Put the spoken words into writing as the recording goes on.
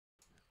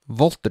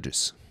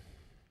Voltages.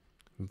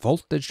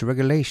 Voltage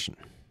regulation.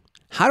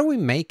 How do we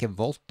make a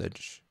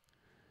voltage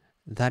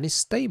that is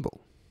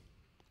stable?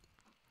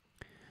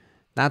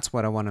 That's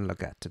what I want to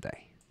look at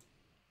today.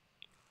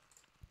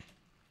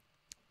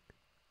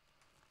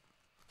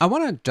 I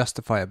want to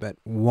justify a bit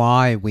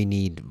why we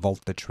need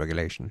voltage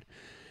regulation.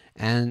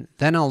 And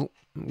then I'm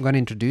going to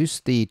introduce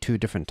the two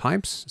different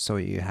types. So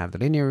you have the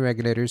linear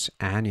regulators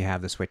and you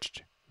have the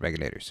switched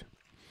regulators.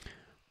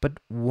 But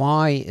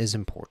why is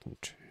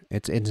important?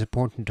 It's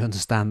important to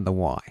understand the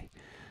why.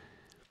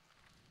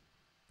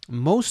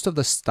 Most of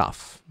the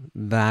stuff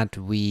that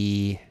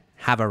we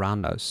have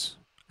around us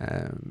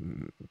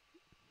when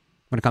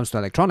it comes to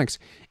electronics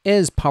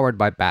is powered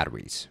by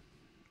batteries.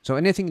 So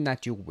anything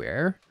that you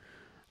wear,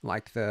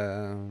 like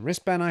the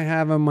wristband I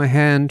have on my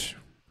hand,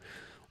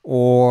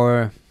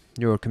 or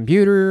your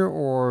computer,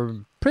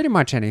 or pretty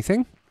much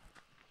anything,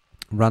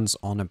 runs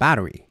on a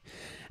battery.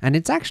 And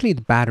it's actually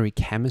the battery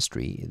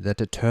chemistry that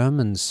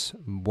determines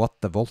what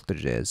the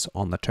voltage is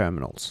on the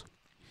terminals.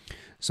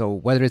 So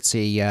whether it's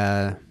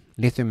a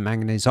lithium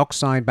manganese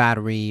oxide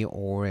battery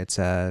or it's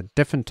a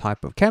different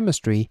type of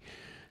chemistry,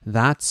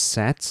 that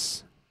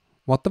sets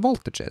what the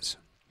voltage is.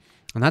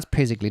 And that's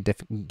basically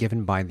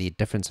given by the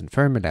difference in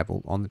Fermi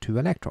level on the two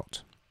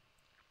electrodes.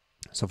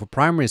 So for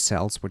primary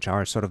cells, which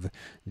are sort of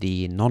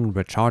the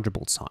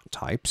non-rechargeable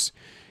types,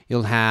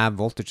 you'll have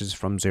voltages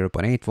from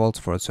 0.8 volts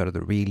for sort of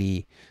the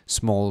really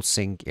small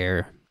zinc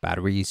air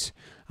batteries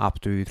up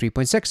to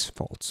 3.6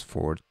 volts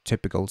for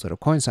typical sort of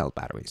coin cell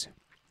batteries.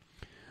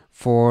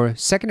 For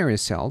secondary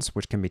cells,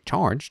 which can be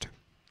charged,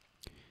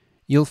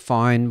 you'll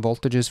find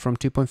voltages from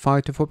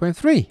 2.5 to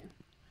 4.3.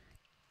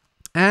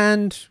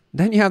 And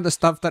then you have the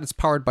stuff that is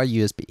powered by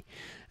USB,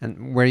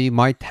 and where you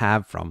might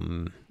have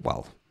from,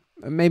 well,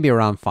 maybe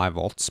around 5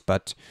 volts,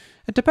 but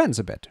it depends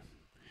a bit.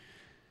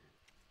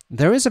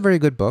 There is a very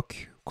good book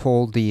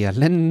called the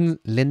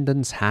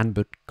Linden's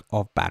Handbook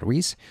of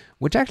Batteries,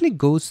 which actually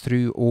goes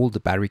through all the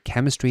battery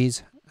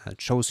chemistries.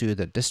 It shows you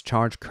the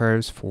discharge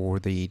curves for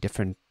the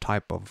different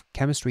type of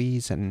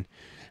chemistries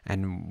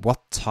and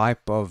what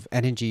type of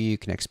energy you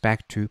can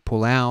expect to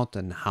pull out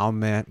and how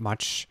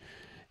much,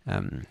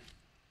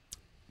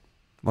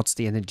 what's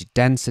the energy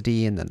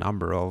density and the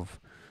number of,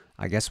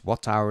 I guess,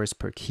 watt hours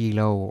per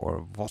kilo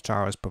or watt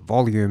hours per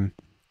volume.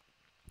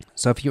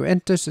 So if you're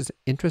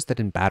interested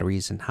in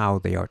batteries and how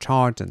they are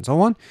charged and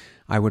so on,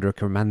 I would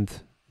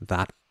recommend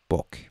that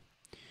book.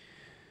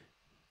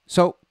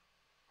 So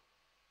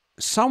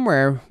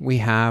somewhere we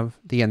have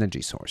the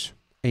energy source,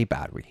 a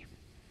battery.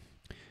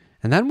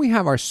 And then we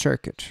have our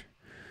circuit.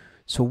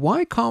 So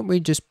why can't we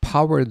just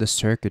power the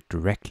circuit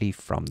directly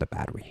from the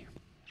battery?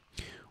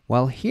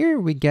 Well, here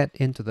we get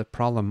into the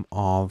problem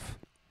of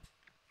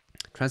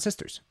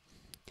transistors.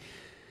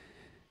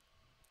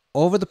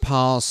 Over the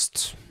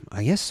past,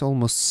 I guess,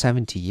 almost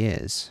 70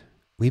 years,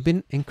 we've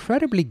been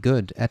incredibly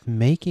good at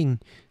making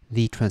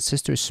the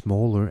transistors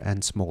smaller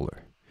and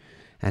smaller.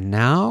 And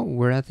now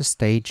we're at the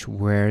stage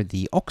where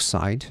the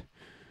oxide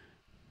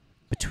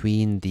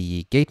between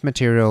the gate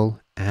material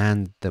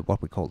and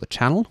what we call the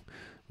channel,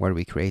 where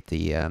we create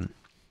the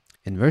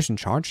inversion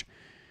charge,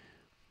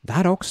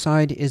 that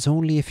oxide is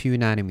only a few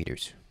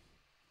nanometers,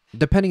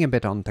 depending a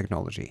bit on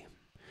technology.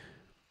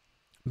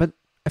 But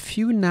a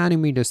few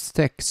nanometers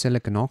thick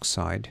silicon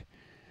oxide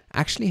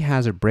actually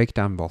has a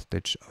breakdown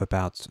voltage of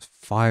about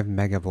 5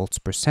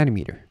 megavolts per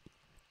centimeter.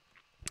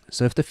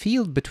 So if the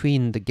field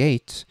between the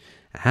gate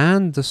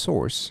and the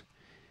source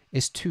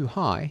is too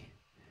high,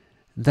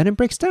 then it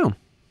breaks down.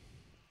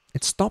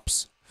 It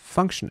stops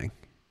functioning.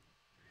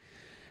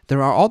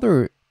 There are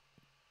other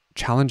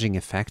challenging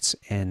effects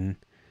in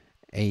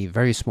a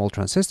very small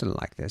transistor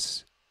like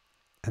this,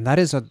 and that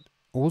is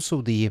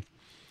also the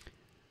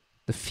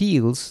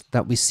fields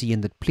that we see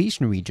in the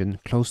depletion region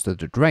close to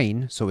the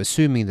drain. So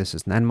assuming this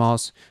is an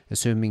NMOS,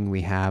 assuming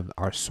we have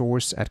our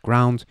source at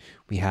ground,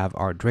 we have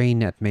our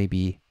drain at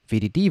maybe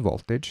VDD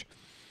voltage,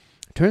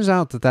 it turns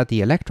out that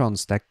the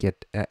electrons that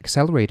get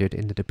accelerated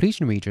in the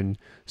depletion region,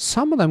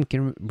 some of them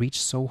can reach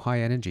so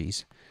high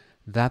energies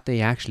that they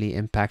actually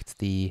impact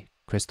the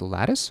crystal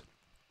lattice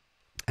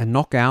and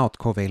knock out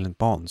covalent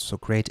bonds, so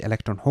create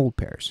electron-hole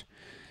pairs.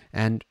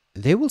 And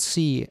they will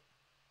see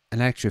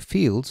an electric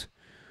field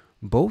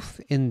both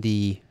in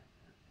the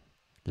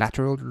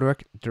lateral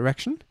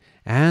direction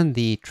and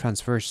the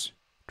transverse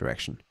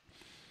direction.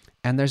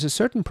 And there's a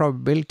certain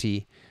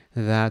probability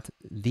that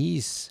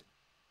these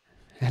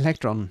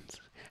electrons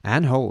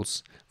and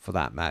holes, for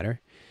that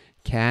matter,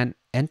 can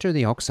enter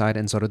the oxide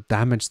and sort of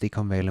damage the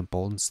covalent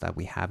bonds that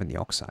we have in the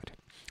oxide.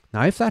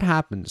 Now, if that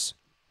happens,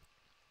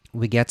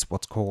 we get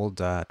what's called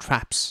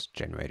traps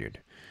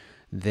generated.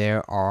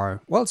 There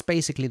are, well, it's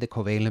basically the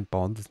covalent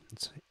bonds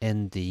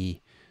in the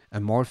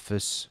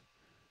amorphous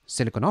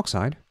silicon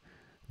oxide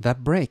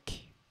that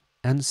break.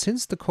 And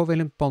since the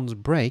covalent bonds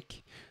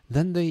break,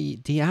 then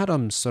the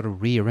atoms sort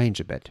of rearrange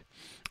a bit.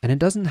 And it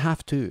doesn't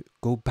have to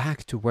go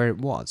back to where it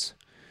was.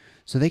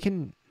 So they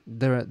can,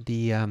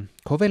 the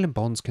covalent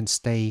bonds can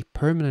stay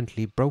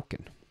permanently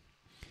broken.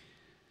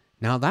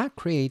 Now that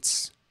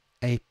creates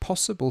a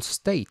possible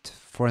state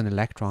for an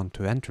electron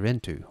to enter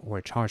into, or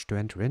a charge to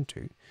enter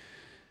into.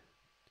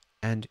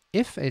 And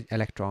if an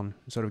electron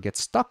sort of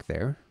gets stuck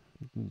there,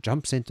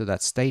 jumps into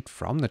that state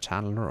from the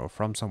channeler or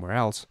from somewhere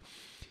else,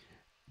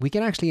 we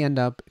can actually end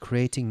up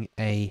creating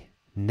a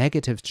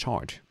negative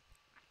charge,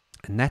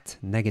 a net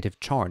negative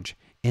charge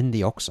in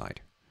the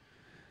oxide.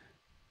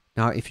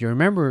 Now, if you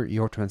remember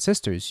your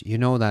transistors, you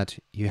know that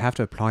you have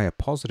to apply a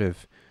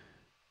positive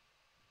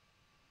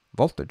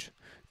voltage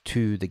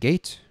to the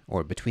gate,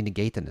 or between the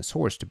gate and the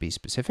source to be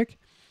specific,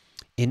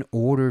 in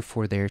order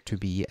for there to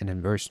be an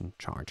inversion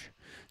charge.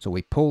 So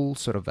we pull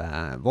sort of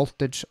a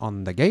voltage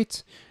on the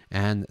gate,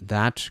 and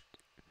that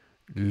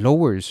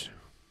lowers,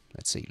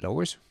 let's see,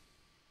 lowers.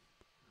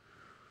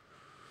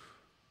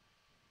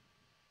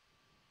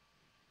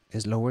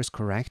 Is lowers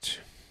correct?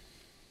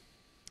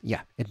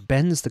 Yeah, it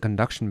bends the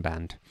conduction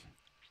band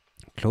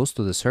close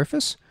to the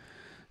surface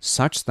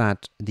such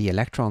that the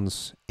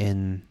electrons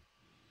in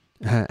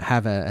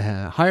have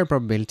a higher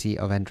probability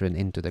of entering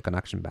into the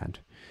conduction band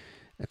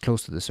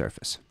close to the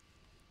surface.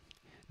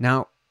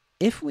 Now,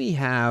 if we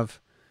have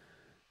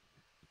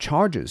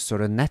charges,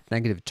 sort of net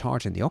negative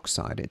charge in the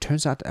oxide, it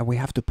turns out that we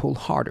have to pull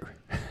harder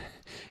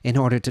in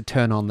order to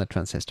turn on the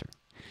transistor.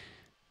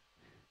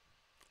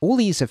 All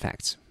these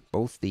effects,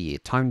 both the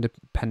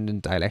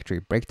time-dependent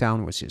dielectric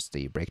breakdown, which is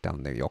the breakdown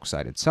of the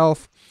oxide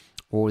itself,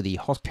 or the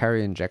hot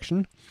carrier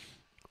injection,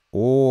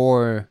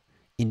 or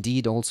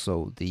indeed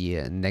also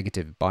the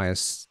negative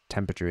bias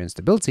temperature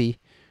instability,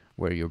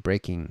 where you're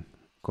breaking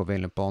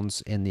covalent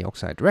bonds in the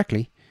oxide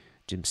directly,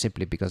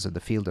 simply because of the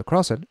field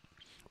across it,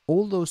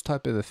 all those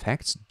type of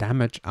effects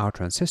damage our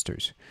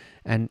transistors.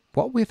 And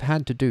what we've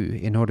had to do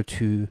in order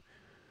to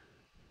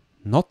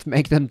not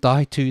make them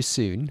die too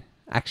soon,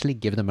 actually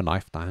give them a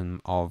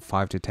lifetime of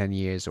 5 to 10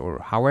 years, or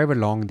however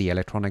long the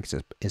electronics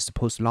is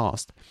supposed to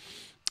last,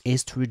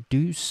 is to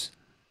reduce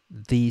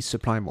the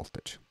supply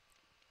voltage.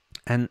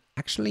 And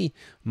actually,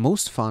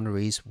 most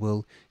foundries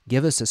will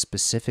give us a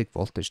specific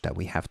voltage that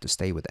we have to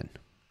stay within.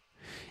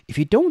 If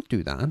you don't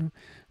do that,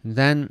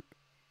 then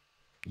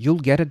you'll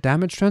get a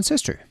damaged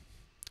transistor.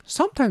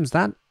 Sometimes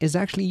that is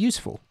actually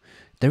useful.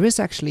 There is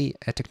actually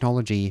a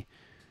technology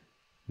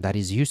that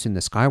is used in the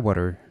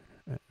SkyWater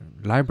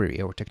library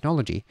or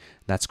technology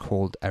that's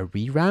called a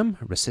ReRAM,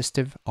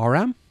 resistive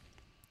RAM.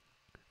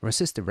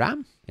 Resistive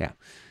RAM? Yeah.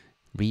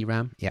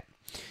 ReRAM, yeah.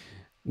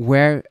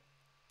 Where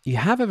you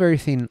have a very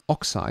thin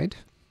oxide,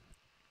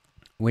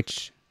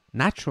 which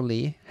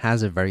naturally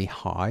has a very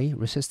high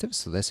resistance.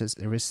 So this is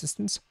the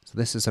resistance. So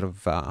this is sort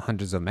of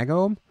hundreds of mega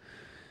ohm.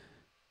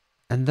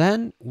 And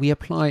then we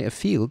apply a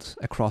field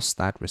across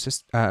that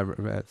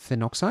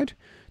thin oxide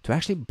to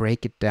actually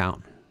break it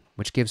down,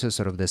 which gives us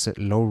sort of this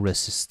low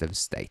resistive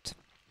state.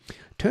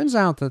 Turns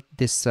out that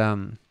this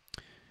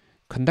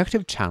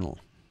conductive channel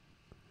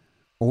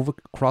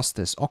across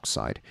this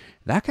oxide,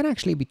 that can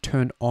actually be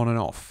turned on and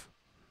off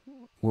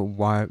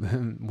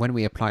when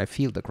we apply a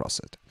field across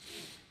it.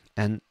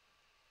 And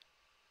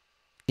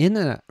in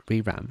a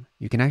ReRAM,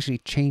 you can actually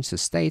change the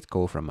state,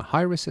 go from a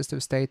high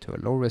resistive state to a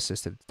low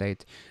resistive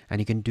state, and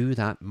you can do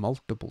that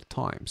multiple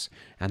times.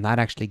 And that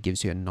actually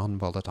gives you a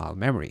non-volatile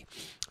memory.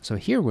 So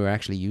here we're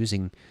actually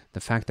using the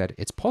fact that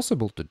it's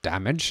possible to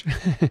damage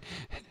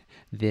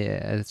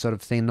the sort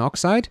of thin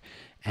oxide,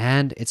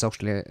 and it's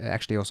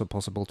actually also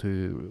possible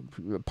to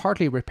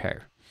partly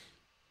repair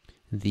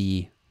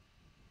the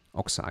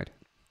oxide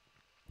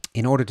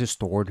in order to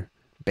store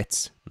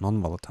bits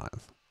non-volatile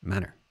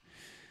manner.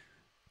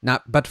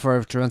 Now, but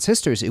for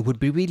transistors, it would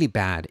be really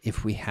bad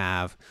if we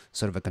have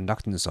sort of a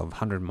conductance of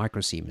 100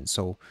 microsiemens.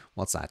 So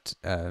what's that?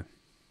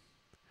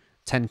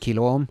 10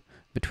 kilo ohm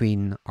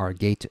between our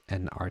gate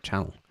and our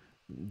channel.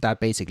 That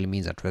basically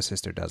means that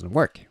transistor doesn't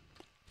work.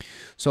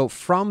 So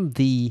from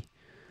the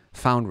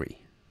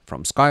foundry,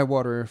 from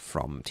SkyWater,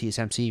 from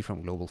TSMC,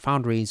 from Global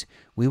Foundries,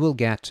 we will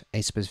get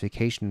a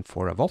specification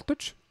for a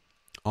voltage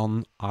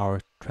on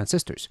our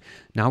transistors.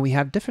 Now we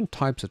have different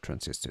types of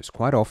transistors.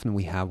 Quite often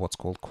we have what's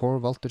called core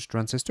voltage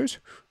transistors,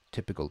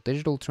 typical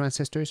digital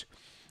transistors,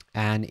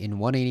 and in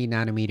 180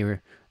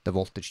 nanometer the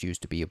voltage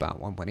used to be about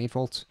 1.8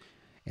 volts.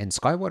 In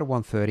SkyWater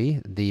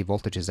 130 the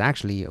voltage is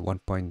actually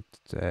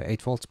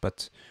 1.8 volts,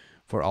 but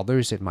for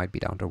others it might be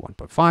down to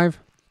 1.5.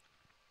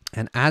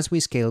 And as we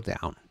scale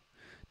down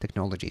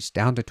technologies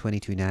down to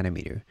 22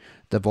 nanometer,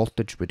 the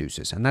voltage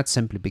reduces, and that's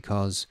simply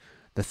because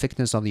the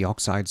thickness of the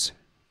oxides,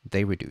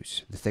 they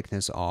reduce. The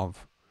thickness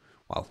of,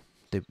 well,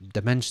 the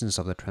dimensions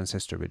of the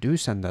transistor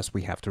reduce, and thus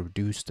we have to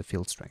reduce the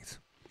field strength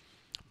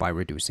by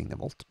reducing the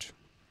voltage.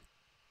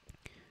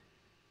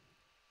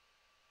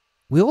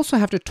 We also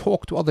have to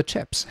talk to other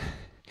chips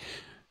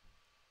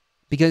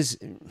because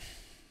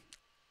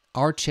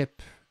our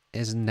chip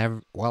is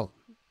never, well,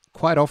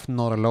 quite often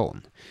not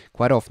alone.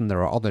 Quite often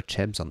there are other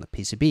chips on the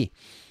PCB.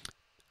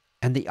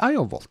 And the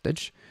I/O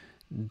voltage,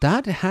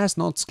 that has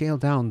not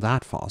scaled down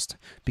that fast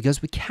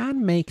because we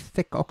can make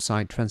thick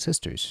oxide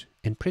transistors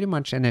in pretty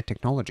much any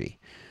technology.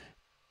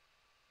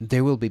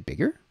 They will be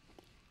bigger.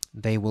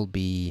 They will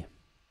be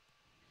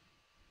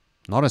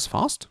not as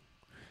fast.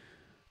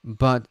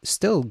 but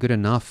still good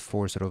enough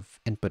for sort of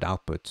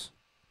input-output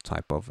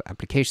type of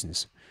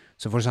applications.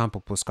 So for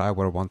example, for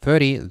Skywire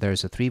 130,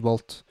 there's a 3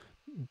 volt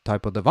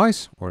type of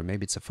device, or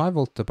maybe it's a 5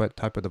 volt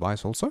type of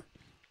device also,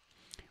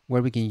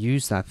 where we can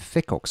use that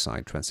thick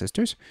oxide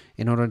transistors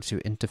in order to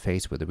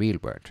interface with the real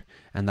world.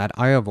 And that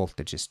IO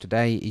voltage is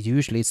today,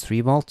 usually it's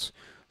 3 volts,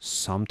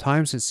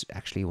 sometimes it's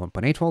actually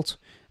 1.8 volts,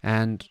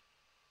 and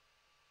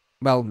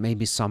well,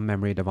 maybe some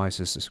memory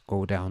devices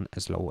go down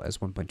as low as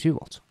 1.2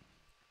 volts.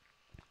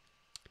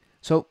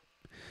 So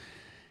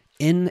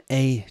in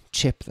a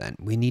chip then,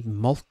 we need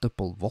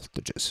multiple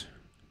voltages.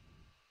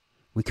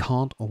 We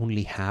can't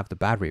only have the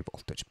battery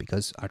voltage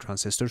because our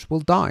transistors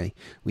will die.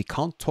 We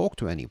can't talk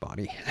to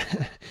anybody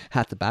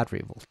at the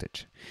battery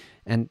voltage.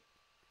 And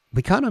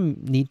we kind of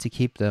need to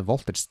keep the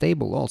voltage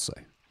stable also.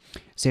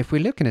 So if we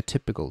look in a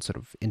typical sort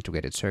of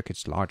integrated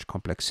circuits, large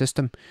complex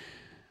system,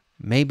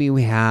 maybe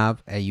we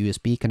have a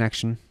USB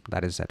connection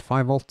that is at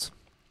 5 volts.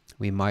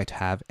 We might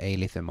have a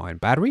lithium-ion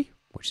battery,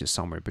 which is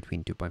somewhere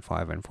between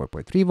 2.5 and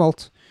 4.3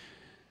 volts.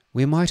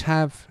 We might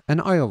have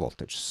an IO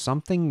voltage,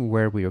 something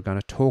where we are going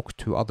to talk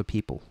to other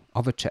people,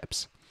 other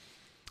chips.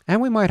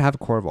 And we might have a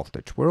core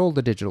voltage, where all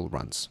the digital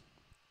runs.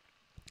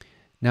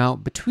 Now,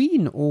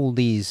 between all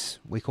these,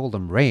 we call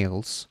them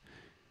rails,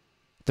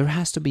 there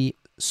has to be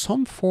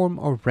some form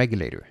of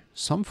regulator,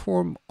 some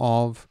form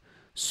of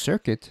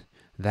circuit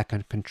that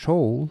can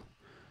control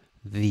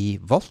the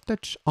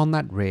voltage on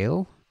that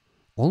rail,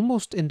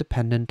 almost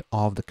independent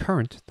of the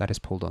current that is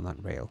pulled on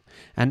that rail.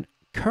 And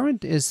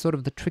current is sort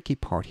of the tricky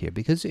part here,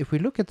 because if we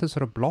look at the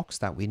sort of blocks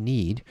that we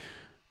need,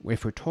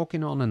 if we're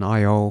talking on an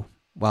I/O,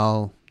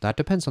 well, that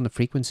depends on the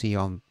frequency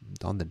on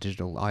the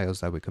digital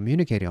I/Os that we're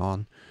communicating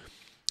on,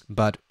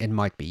 but it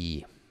might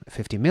be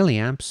 50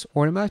 milliamps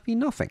or it might be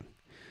nothing.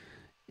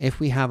 If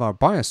we have our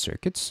bias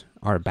circuits,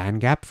 our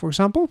band gap, for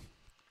example,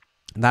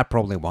 that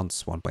probably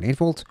wants 1.8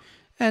 volt,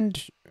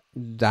 and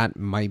that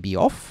might be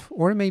off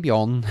or it may be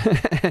on.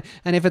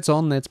 And if it's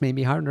on, it's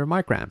maybe 100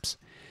 microamps.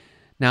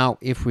 Now,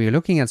 if we're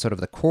looking at sort of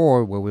the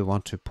core where we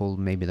want to pull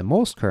maybe the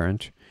most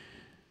current,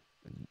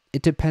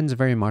 it depends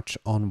very much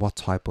on what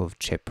type of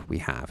chip we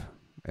have,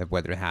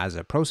 whether it has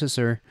a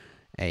processor,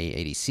 a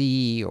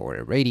ADC, or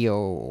a radio,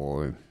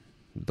 or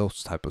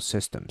those type of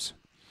systems.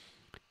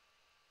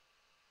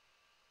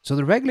 So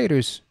the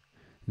regulators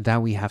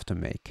that we have to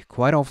make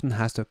quite often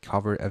has to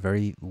cover a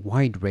very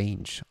wide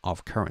range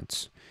of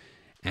currents.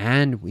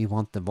 And we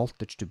want the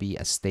voltage to be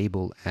as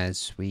stable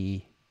as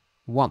we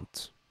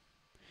want.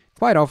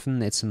 Quite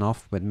often it's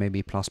enough with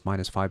maybe plus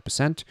minus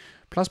 5%.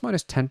 Plus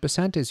minus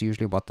 10% is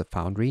usually what the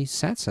foundry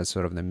sets as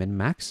sort of the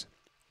min-max.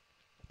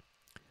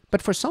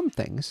 But for some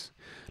things,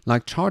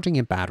 like charging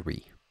a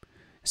battery,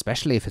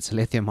 especially if it's a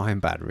lithium-ion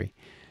battery,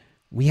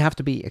 we have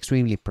to be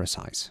extremely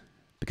precise.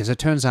 Because it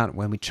turns out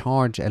when we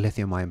charge a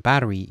lithium-ion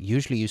battery,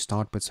 usually you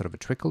start with sort of a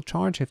trickle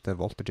charge if the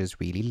voltage is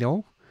really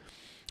low.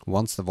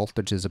 Once the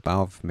voltage is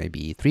above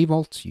maybe 3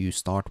 volts, you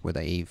start with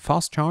a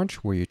fast charge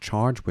where you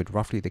charge with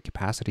roughly the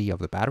capacity of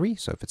the battery.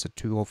 So if it's a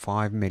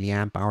 205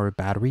 milliamp hour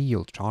battery,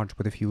 you'll charge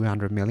with a few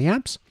hundred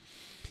milliamps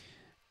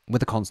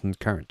with a constant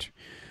current.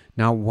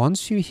 Now,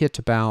 once you hit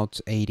about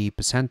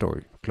 80%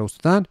 or close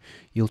to that,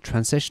 you'll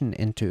transition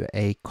into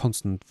a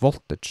constant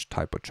voltage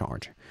type of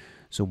charge.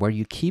 So where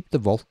you keep the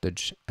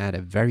voltage at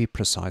a very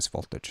precise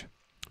voltage.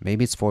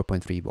 Maybe it's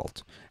 4.3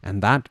 volt.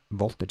 And that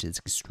voltage is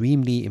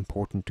extremely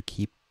important to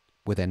keep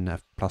within a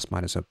plus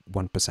minus of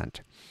 1%.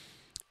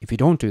 If you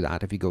don't do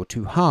that, if you go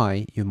too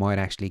high, you might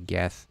actually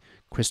get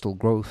crystal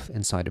growth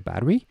inside the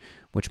battery,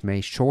 which may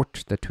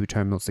short the two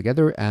terminals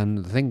together and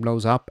the thing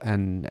blows up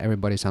and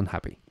everybody's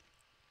unhappy.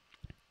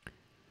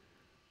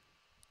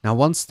 Now,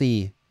 once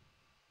the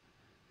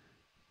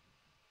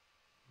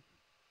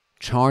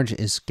charge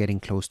is getting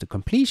close to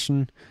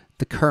completion,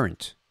 the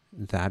current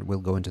that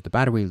will go into the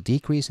battery will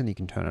decrease and you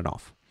can turn it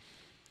off.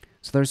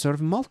 So there's sort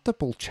of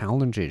multiple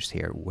challenges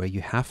here where you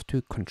have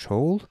to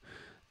control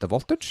the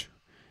voltage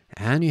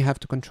and you have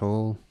to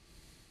control,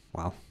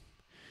 well,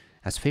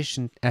 as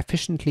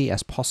efficiently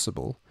as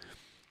possible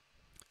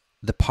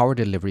the power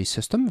delivery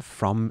system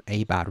from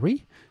a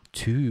battery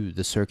to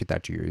the circuit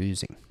that you're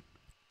using.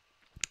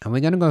 And we're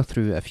going to go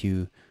through a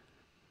few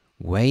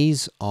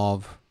ways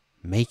of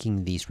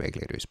making these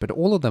regulators, but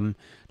all of them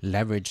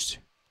leveraged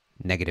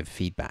negative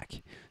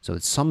feedback. So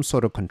it's some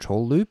sort of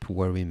control loop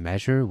where we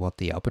measure what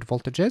the output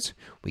voltage is,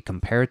 we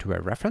compare it to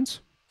a reference,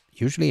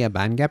 usually a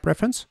band gap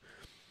reference,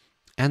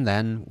 and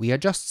then we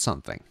adjust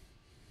something.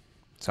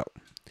 So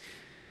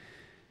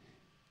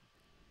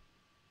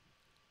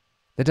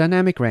the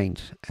dynamic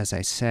range, as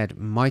I said,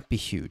 might be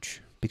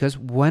huge, because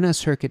when a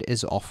circuit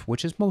is off,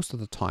 which is most of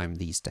the time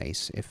these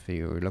days, if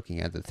you're looking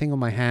at the thing on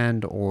my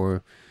hand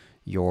or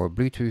your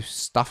Bluetooth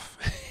stuff,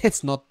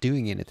 it's not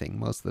doing anything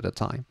most of the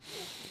time.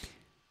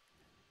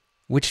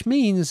 Which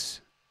means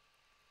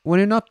when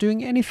you're not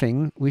doing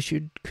anything, we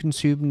should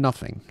consume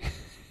nothing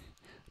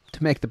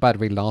to make the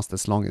battery last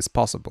as long as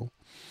possible.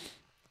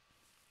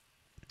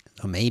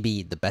 So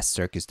maybe the best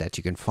circuits that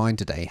you can find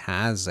today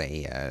has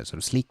a sort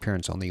of sleek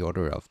currents on the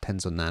order of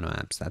tens of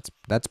nanoamps.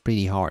 That's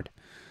pretty hard.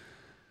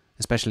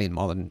 especially in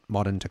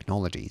modern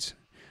technologies.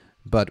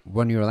 But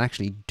when you're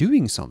actually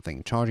doing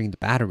something, charging the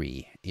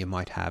battery, you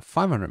might have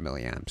 500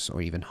 milliamps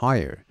or even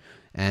higher.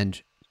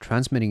 And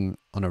transmitting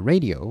on a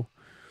radio,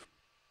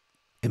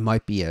 it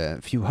might be a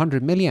few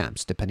hundred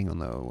milliamps, depending on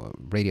the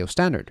radio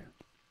standard.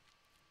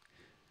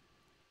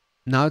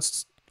 Now,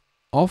 it's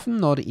often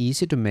not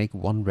easy to make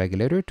one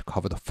regulator to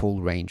cover the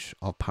full range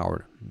of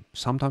power.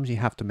 Sometimes you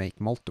have to make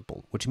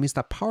multiple, which means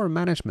that power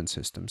management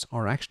systems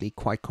are actually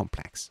quite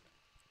complex.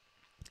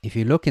 If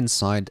you look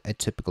inside a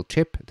typical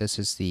chip, this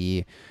is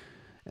the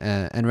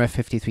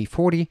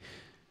NRF5340,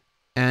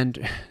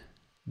 and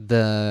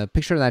the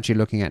picture that you're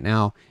looking at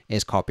now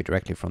is copied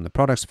directly from the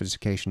product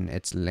specification.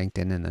 It's linked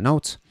in the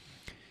notes.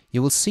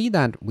 You will see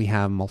that we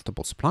have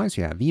multiple supplies.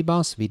 You have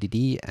VBus,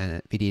 VDD,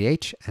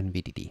 VDH, and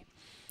VDD.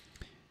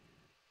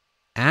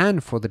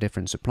 And for the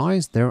different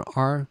supplies, there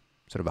are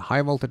sort of a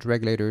high voltage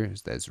regulator,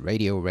 there's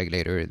radio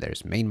regulator,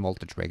 there's main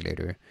voltage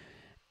regulator,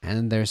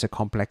 and there's a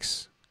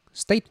complex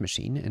state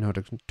machine in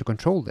order to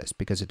control this,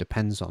 because it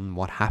depends on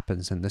what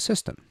happens in the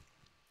system.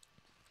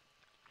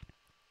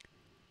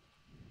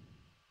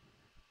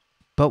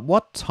 But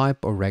what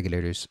type of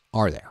regulators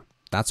are there?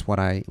 That's what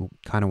I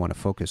kind of want to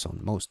focus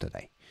on most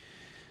today.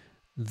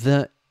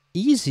 The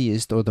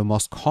easiest or the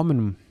most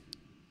common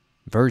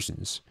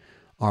versions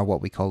are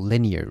what we call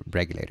linear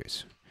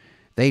regulators.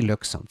 They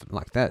look something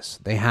like this.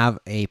 They have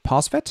a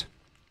MOSFET.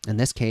 In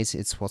this case,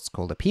 it's what's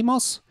called a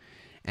PMOS.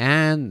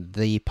 And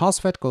the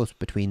MOSFET goes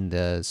between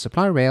the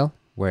supply rail,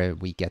 where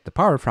we get the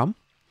power from,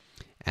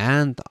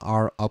 and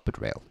our output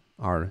rail,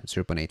 our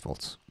 0.8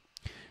 volts.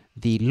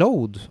 The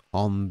load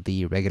on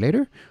the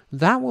regulator,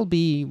 that will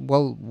be,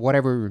 well,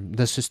 whatever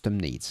the system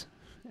needs.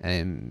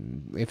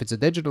 If it's a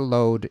digital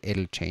load,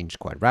 it'll change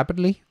quite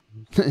rapidly.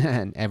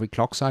 And every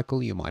clock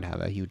cycle, you might have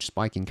a huge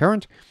spike in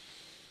current.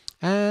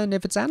 And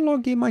if it's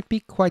analog, it might be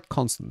quite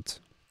constant.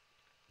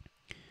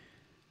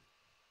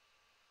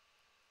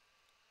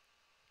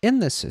 In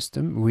this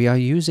system, we are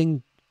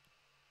using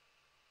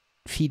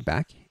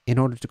feedback in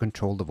order to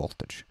control the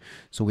voltage.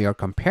 So we are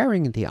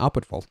comparing the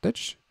output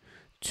voltage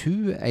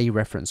to a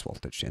reference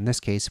voltage. In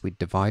this case, we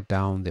divide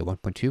down the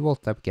 1.2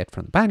 volt that we get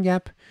from the band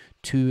gap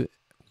to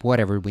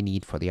whatever we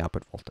need for the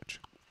output voltage.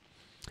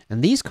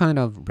 And these kind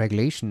of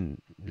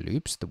regulation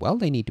loops, well,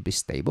 they need to be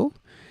stable.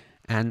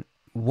 And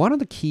one of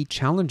the key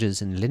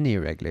challenges in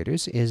linear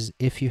regulators is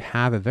if you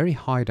have a very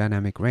high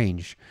dynamic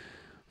range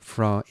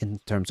in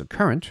terms of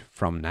current,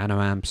 from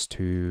nanoamps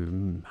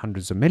to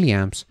hundreds of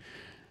milliamps,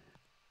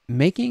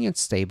 making it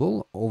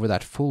stable over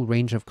that full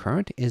range of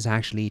current is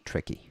actually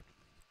tricky.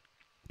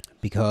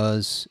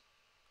 Because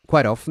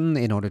quite often,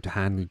 in order to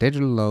handle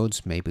digital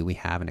loads, maybe we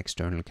have an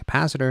external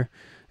capacitor,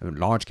 a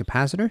large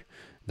capacitor,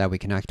 that we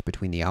connect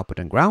between the output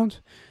and ground,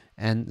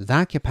 and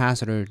that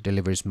capacitor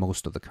delivers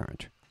most of the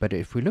current. But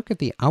if we look at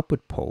the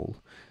output pole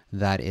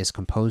that is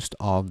composed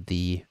of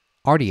the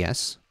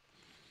RDS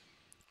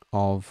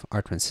of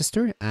our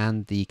transistor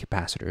and the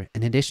capacitor,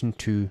 in addition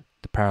to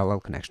the parallel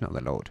connection of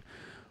the load,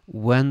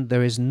 when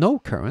there is no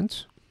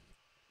current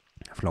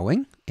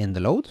flowing in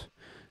the load,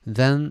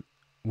 then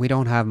we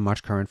don't have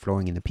much current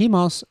flowing in the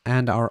PMOS,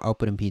 and our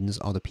output impedance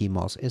of the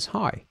PMOS is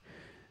high.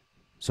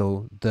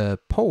 So the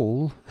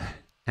pole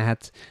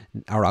at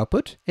our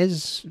output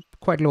is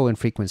quite low in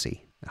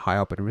frequency, high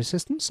output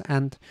resistance,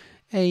 and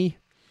a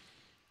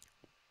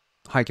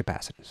high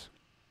capacitance.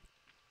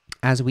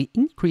 As we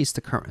increase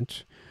the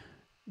current,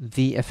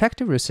 the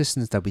effective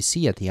resistance that we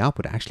see at the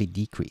output actually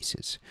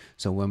decreases.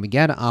 So when we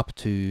get up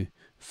to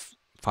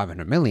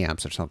 500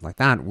 milliamps or something like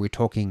that, we're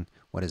talking,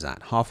 what is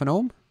that, half an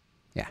ohm?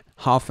 Yeah,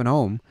 half an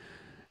ohm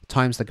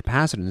times the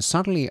capacitance.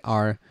 Suddenly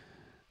our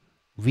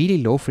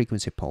really low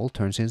frequency pole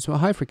turns into a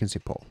high frequency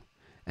pole.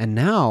 And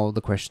now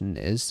the question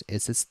is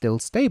it still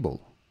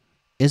stable?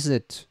 Is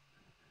it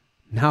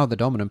now the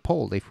dominant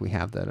pole if we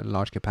have the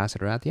large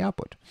capacitor at the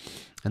output?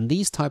 And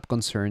these type of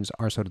concerns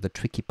are sort of the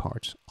tricky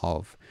parts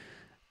of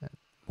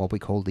what we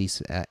call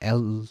these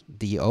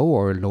LDO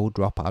or low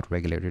dropout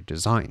regulator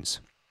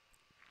designs.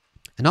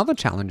 Another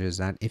challenge is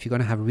that if you're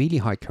going to have really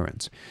high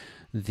currents,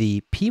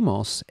 the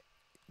PMOS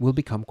will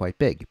become quite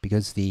big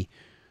because the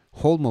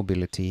hole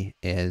mobility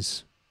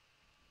is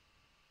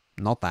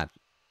not that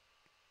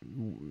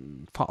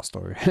fast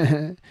or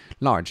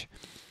large.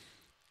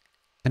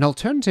 An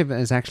alternative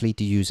is actually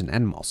to use an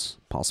NMOS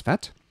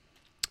MOSFET.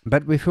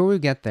 But before we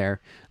get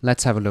there,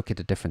 let's have a look at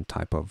a different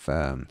type of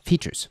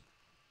features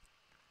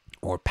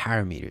or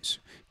parameters,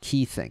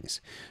 key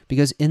things.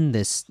 Because in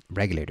this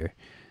regulator,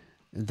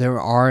 there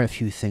are a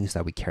few things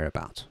that we care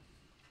about.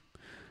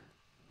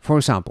 For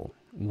example,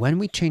 when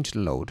we change the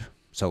load,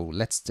 so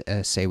let's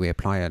say we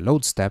apply a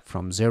load step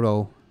from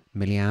 0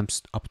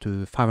 milliamps up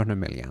to 500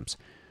 milliamps,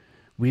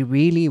 we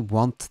really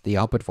want the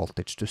output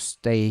voltage to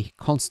stay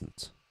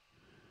constant.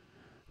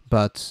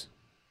 But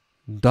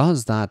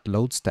does that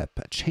load step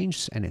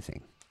change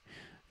anything?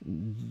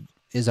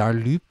 Is our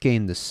loop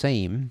gain the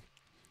same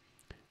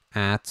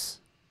at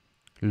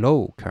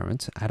low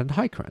current and at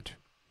high current?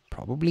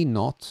 Probably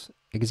not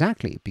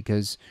exactly,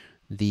 because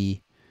the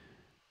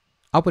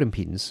output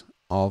impedance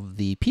of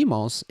the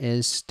PMOS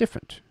is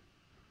different.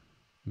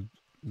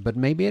 But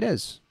maybe it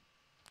is.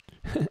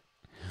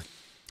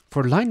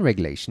 For line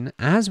regulation,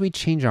 as we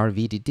change our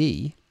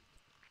VDD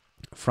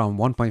from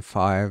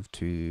 1.5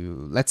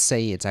 to, let's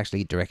say it's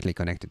actually directly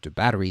connected to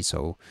battery,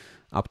 so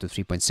up to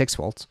 3.6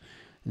 volts,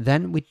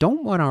 then we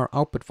don't want our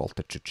output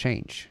voltage to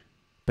change.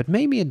 But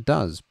maybe it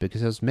does,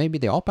 because maybe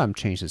the op-amp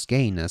changes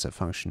gain as a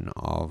function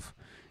of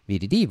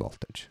VDD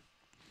voltage.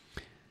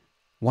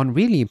 One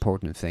really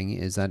important thing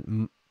is that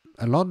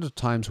a lot of the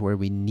times where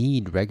we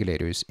need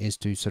regulators is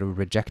to sort of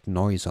reject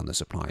noise on the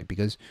supply,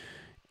 because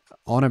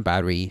on a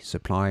battery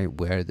supply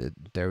where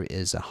there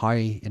is a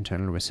high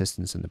internal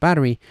resistance in the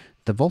battery,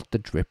 the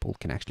voltage ripple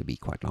can actually be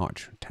quite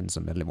large, tens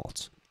of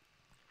millivolts.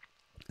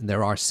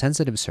 There are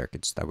sensitive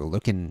circuits that we'll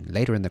look in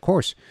later in the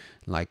course,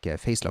 like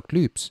phase-locked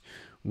loops,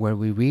 where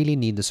we really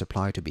need the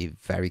supply to be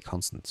very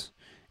constant.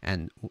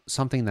 And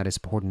something that is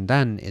important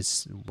then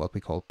is what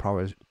we call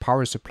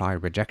power supply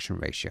rejection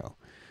ratio.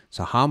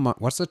 So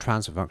what's the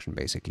transfer function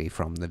basically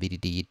from the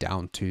VDD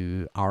down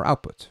to our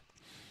output?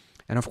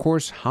 And of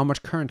course, how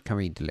much current can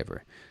we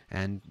deliver?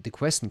 And the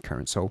quiescent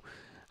current. So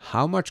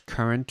how much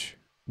current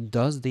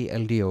does the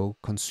LDO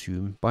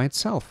consume by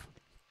itself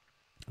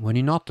when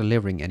you're not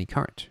delivering any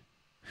current?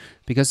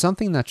 Because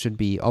something that should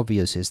be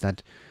obvious is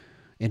that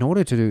in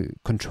order to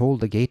control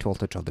the gate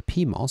voltage of the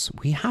PMOS,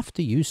 we have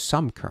to use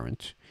some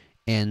current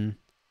in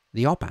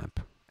the op-amp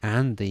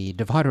and the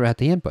divider at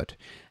the input.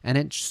 And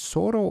it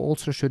sort of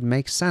also should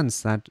make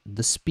sense that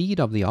the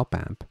speed of the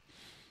op-amp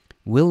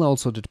will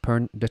also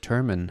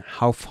determine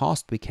how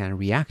fast we can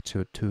react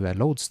to a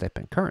load step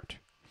in current.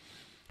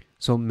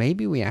 So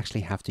maybe we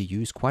actually have to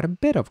use quite a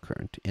bit of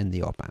current in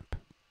the op-amp.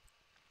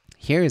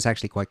 Here is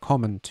actually quite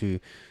common to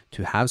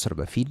have sort of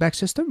a feedback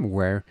system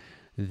where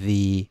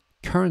the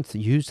current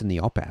used in the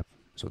op-amp,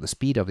 so the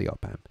speed of the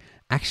op-amp,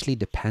 actually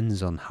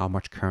depends on how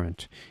much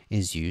current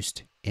is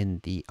used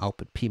in the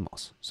output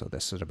PMOS. So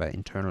there's sort of an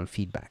internal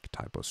feedback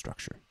type of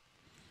structure.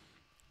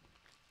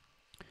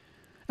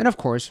 And of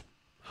course,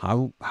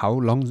 how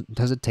long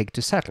does it take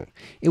to settle?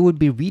 It would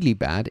be really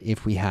bad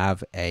if we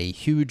have a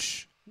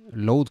huge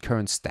load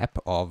current step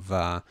of,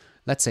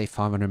 let's say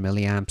 500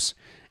 milliamps,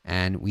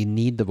 and we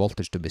need the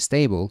voltage to be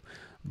stable,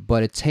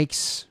 but it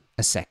takes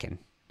a second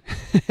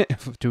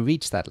to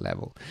reach that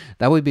level.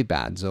 That would be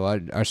bad. So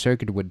our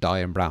circuit would die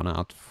and brown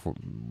out for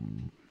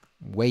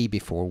way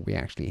before we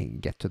actually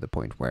get to the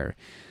point where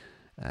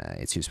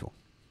it's useful.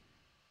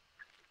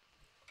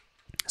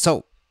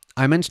 So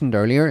I mentioned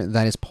earlier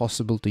that it's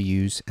possible to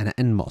use an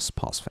NMOS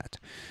MOSFET.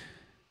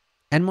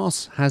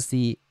 NMOS has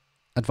the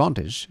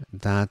advantage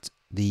that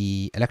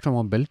the electron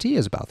mobility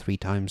is about 3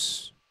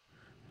 times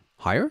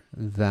higher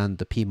than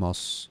the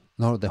PMOS,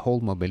 no, the whole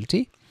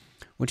mobility,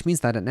 which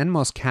means that an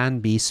NMOS can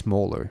be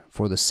smaller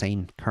for the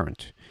same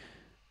current.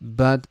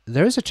 But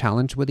there is a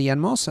challenge with the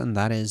NMOS, and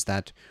that is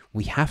that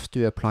we have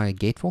to apply a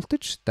gate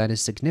voltage that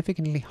is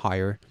significantly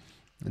higher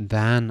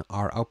than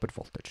our output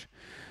voltage.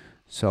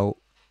 So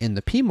in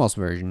the PMOS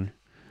version,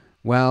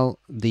 well,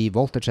 the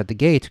voltage at the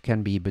gate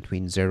can be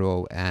between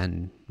 0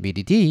 and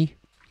VDD,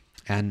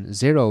 and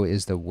 0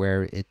 is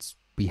where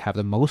we have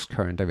the most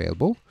current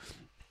available.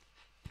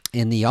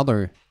 In the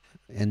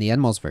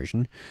NMOS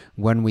version,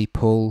 when we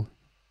pull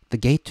the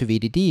gate to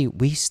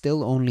VDD, we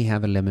still only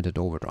have a limited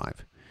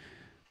overdrive.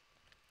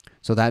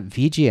 So that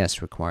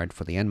VGS required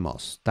for the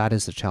NMOS, that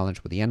is the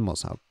challenge with the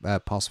NMOS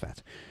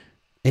MOSFET.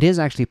 It is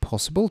actually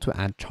possible to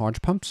add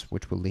charge pumps,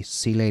 which we'll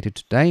see later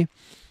today,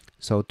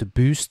 so to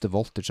boost the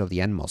voltage of the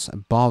NMOS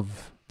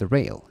above the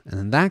rail. And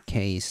in that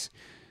case,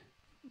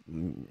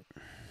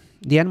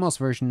 the NMOS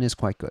version is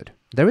quite good.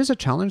 There is a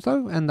challenge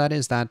though, and that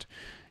is that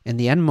in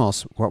the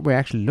NMOS, what we're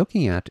actually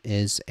looking at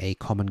is a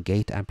common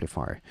gate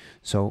amplifier.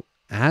 So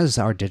as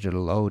our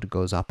digital load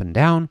goes up and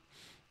down,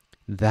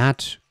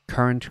 that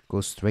current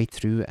goes straight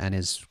through and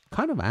is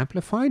kind of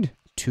amplified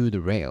to the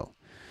rail.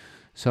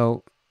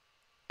 So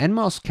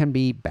NMOS can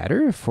be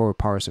better for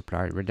power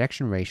supply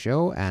rejection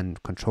ratio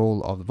and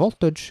control of the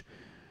voltage,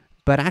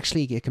 but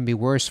actually it can be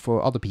worse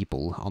for other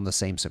people on the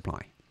same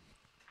supply.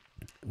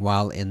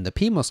 While in the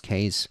PMOS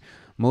case,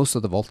 most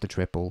of the voltage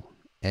ripple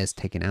is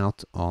taken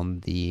out on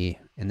the,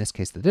 in this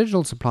case, the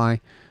digital supply,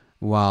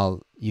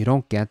 while you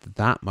don't get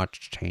that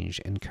much change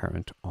in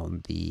current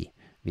on the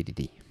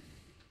VDD.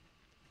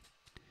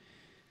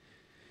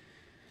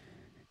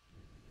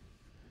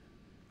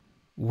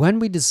 When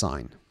we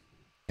design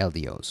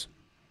LDOs,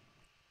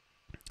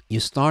 you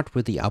start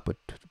with the output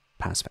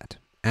MOSFET.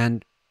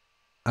 And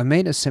I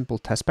made a simple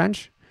test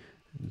bench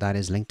that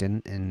is linked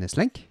in this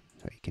link.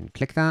 So you can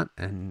click that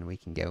and we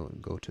can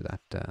go to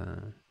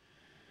that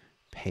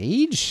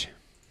page.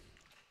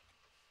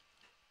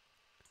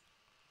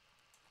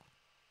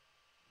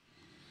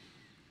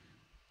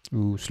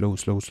 Ooh, slow.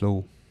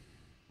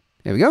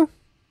 There we go.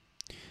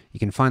 You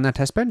can find that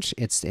test bench.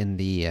 It's in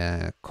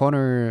the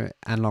corner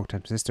analog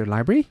transistor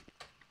library.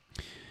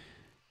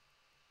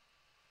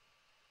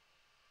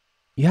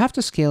 You have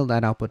to scale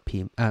that output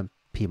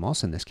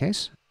PMOS in this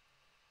case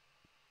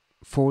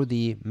for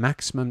the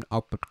maximum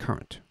output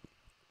current.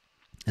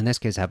 In this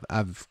case,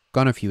 I've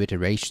gone a few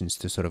iterations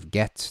to sort of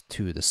get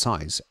to the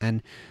size,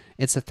 and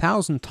it's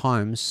 1,000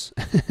 times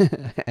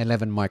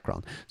 11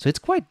 micron. So it's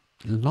quite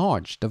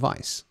large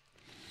device.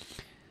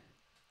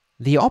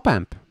 The op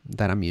amp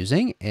that I'm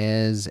using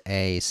is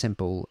a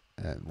simple,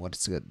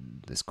 what's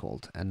this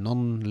called? A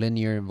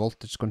non-linear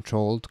voltage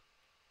controlled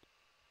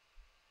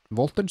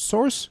voltage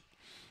source,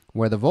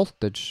 where the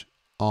voltage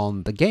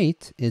on the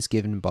gate is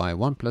given by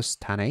 1 plus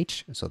tan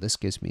h. So this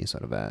gives me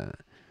sort of a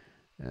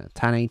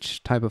tan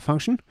h type of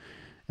function,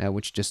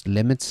 which just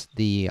limits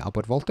the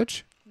output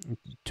voltage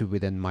to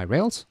within my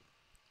rails.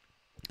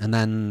 And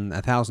then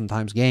 1,000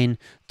 times gain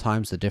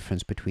times the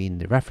difference between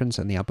the reference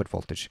and the output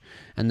voltage.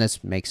 And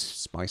this makes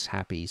Spice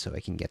happy, so I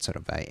can get sort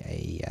of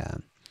a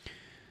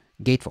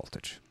gate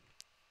voltage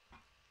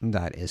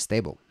that is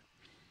stable.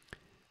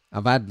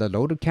 I've added the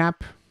loaded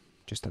cap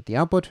just at the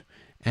output,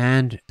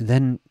 and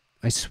then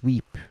I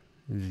sweep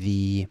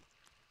the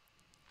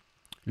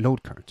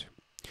load current.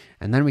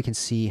 And then we can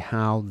see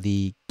how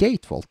the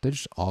gate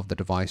voltage of the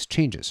device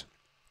changes.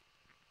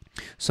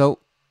 So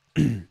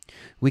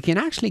we can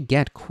actually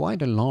get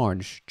quite a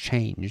large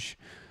change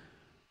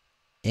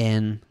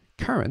in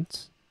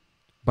current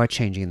by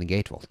changing the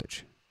gate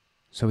voltage.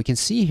 So we can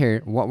see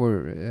here what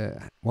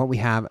we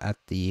have at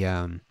the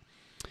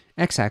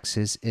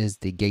x-axis is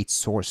the gate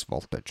source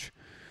voltage.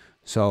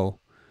 So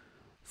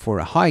for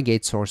a high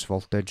gate source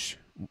voltage,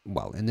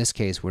 well, in this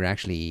case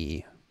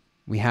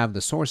we have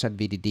the source at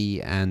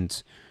VDD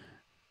and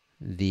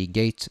the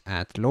gate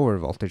at lower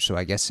voltage, so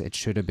I guess it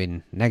should have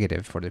been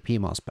negative for the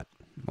PMOS, but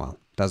well,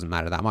 doesn't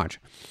matter that much.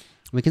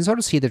 We can sort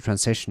of see the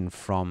transition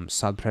from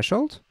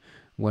sub-threshold,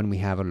 when we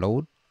have a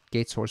low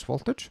gate source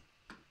voltage,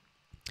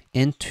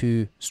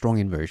 into strong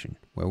inversion,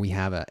 where we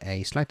have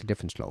a slightly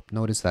different slope.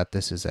 Notice that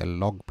this is a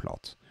log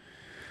plot.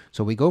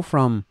 So we go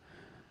from,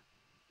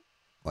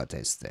 what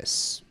is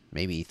this,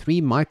 maybe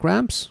 3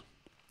 microamps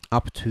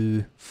up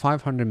to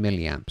 500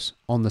 milliamps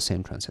on the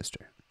same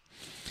transistor.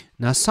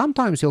 Now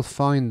sometimes you'll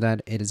find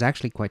that it is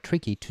actually quite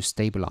tricky to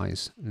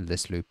stabilize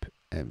this loop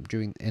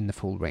in the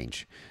full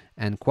range,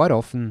 and quite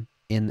often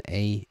in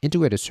a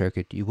integrated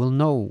circuit you will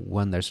know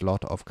when there's a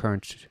lot of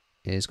current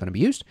is going to be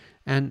used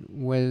and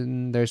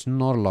when there's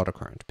not a lot of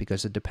current,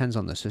 because it depends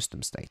on the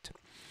system state.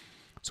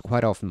 So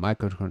quite often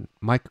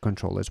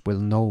microcontrollers will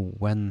know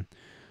when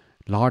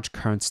large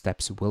current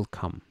steps will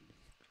come.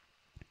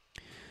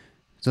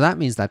 So that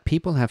means that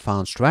people have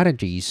found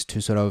strategies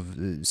to sort of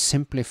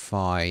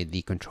simplify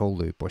the control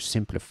loop or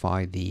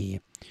simplify the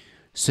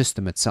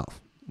system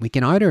itself. We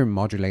can either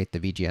modulate the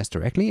VGS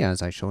directly,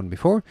 as I shown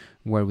before,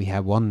 where we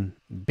have one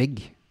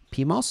big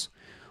PMOS,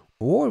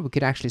 or we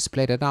could actually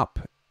split it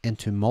up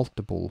into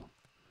multiple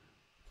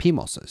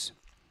PMOSs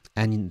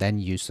and then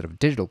use sort of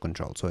digital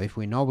control. So if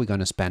we know we're going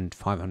to spend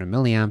 500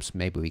 milliamps,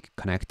 maybe we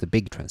connect the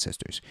big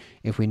transistors.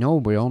 If we know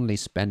we're only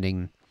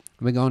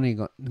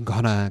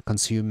gonna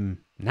consume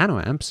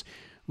nanoamps,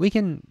 we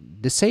can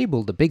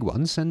disable the big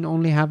ones and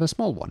only have a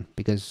small one,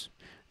 because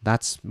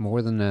that's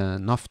more than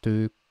enough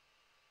to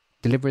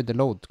deliver the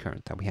load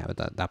current that we have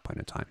at that point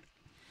in time.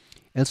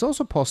 It's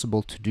also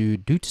possible to do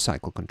duty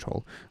cycle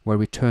control, where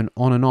we turn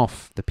on and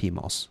off the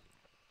PMOS.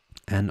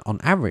 And on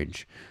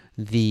average,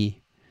 the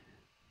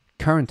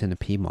current in the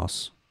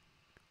PMOS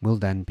will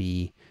then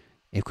be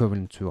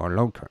equivalent to our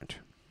load current.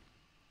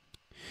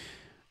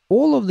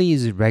 All of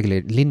these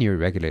linear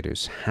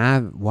regulators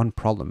have one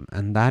problem,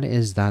 and that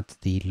is that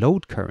the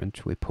load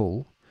current we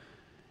pull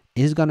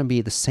is going to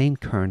be the same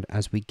current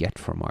as we get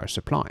from our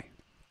supply.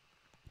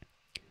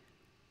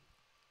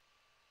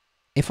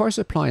 If our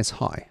supply is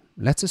high,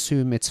 let's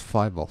assume it's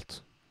 5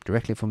 volt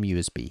directly from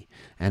USB,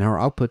 and our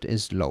output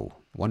is low,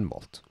 1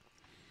 volt.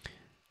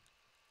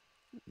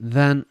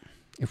 Then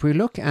if we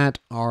look at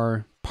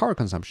our power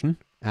consumption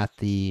at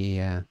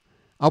the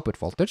output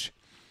voltage,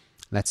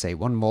 let's say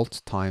 1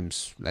 volt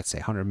times, let's say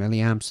 100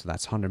 milliamps,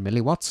 that's 100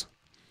 milliwatts.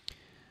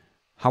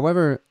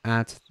 However,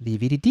 at the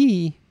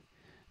VDD,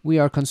 we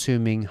are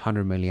consuming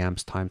 100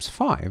 milliamps times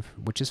 5,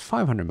 which is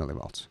 500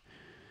 milliwatts.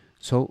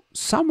 So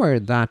somewhere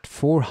that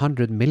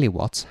 400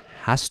 milliwatts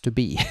has to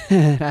be,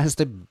 it has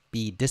to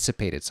be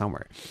dissipated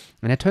somewhere.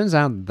 And it turns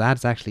out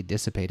that's actually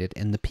dissipated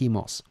in the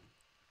PMOS.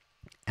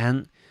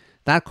 And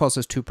that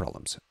causes 2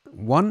 problems.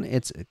 One,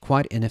 it's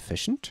quite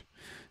inefficient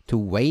to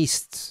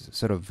waste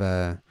sort of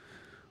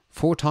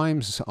 4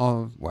 times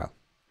of, well,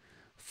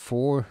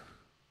 4,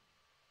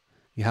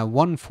 you have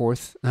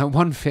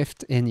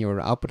 1/5 in your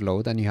output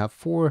load, and you have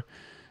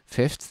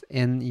 4/5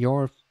 in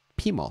your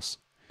PMOS,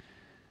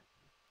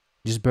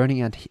 just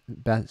burning at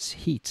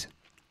heat.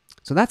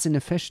 So that's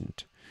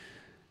inefficient,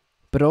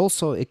 but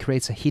also it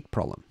creates a heat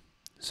problem.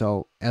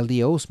 So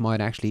LDOs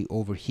might actually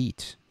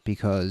overheat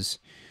because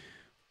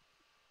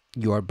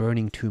you are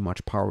burning too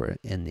much power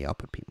in the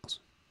output PMOS.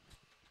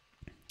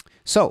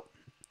 So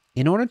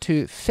in order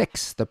to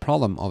fix the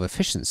problem of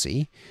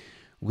efficiency,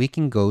 we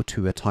can go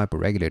to a type of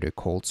regulator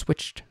called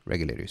switched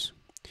regulators.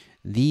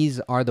 These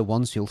are the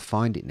ones you'll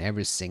find in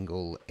every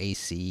single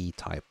AC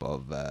type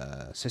of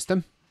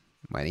system.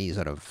 Any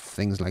sort of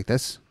things like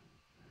this.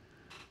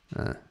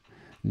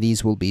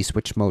 these will be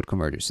switch mode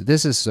converters.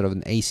 This is sort of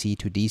an AC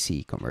to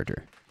DC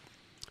converter.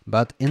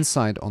 But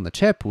inside on the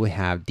chip, we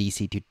have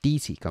DC to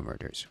DC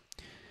converters.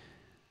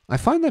 I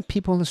find that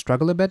people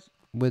struggle a bit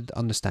with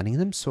understanding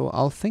them, so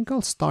I'll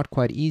start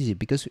quite easy,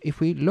 because if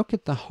we look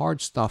at the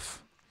hard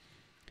stuff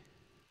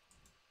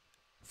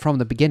from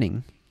the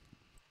beginning,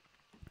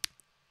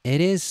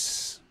 it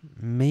is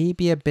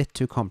maybe a bit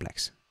too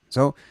complex.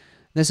 So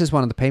this is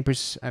one of the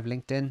papers I've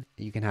linked in.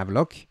 You can have a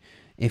look.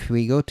 If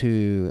we go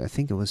to, I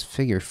think it was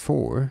figure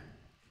 4,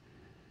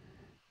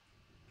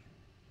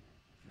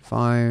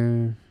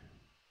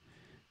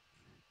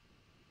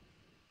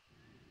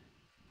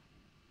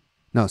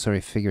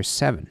 figure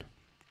 7.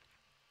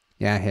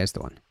 Yeah, here's the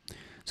one.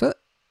 So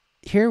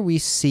here we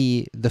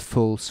see the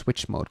full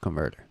switch mode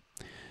converter.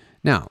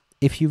 Now,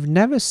 if you've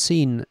never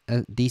seen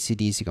a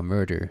DC-DC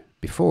converter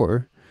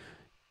before,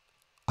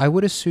 I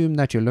would assume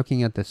that you're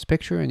looking at this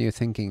picture and you're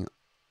thinking,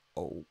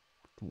 oh,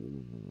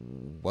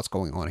 what's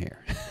going on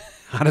here?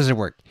 How does it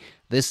work?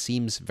 This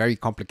seems very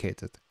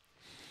complicated.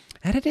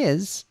 And it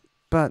is,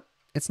 but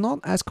it's not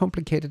as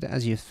complicated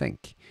as you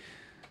think.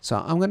 So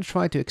I'm going to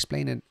try to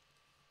explain it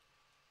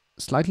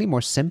slightly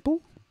more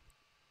simple,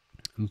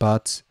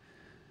 but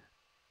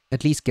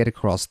at least get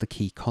across the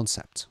key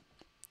concepts.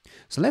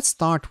 So let's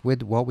start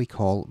with what we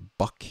call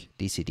buck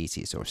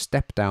DC-DCs, or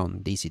step-down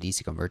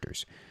DC-DC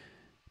converters.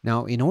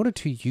 Now, in order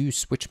to use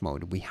switch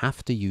mode, we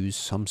have to use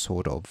some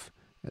sort of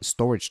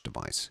storage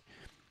device.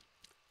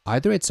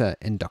 Either it's an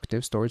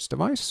inductive storage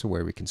device,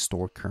 where we can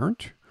store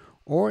current,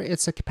 or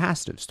it's a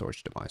capacitive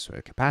storage device, or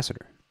a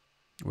capacitor,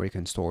 where you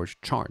can store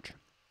charge.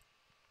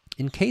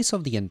 In case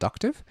of the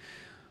inductive,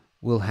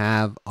 we'll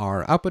have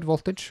our output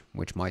voltage,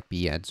 which might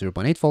be at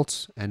 0.8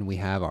 volts, and we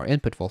have our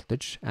input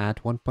voltage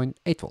at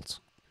 1.8 volts.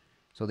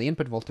 So the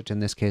input voltage in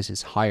this case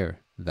is higher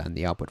than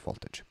the output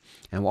voltage.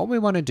 And what we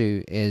want to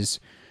do is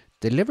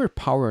deliver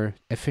power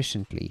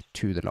efficiently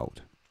to the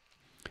load.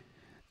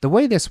 The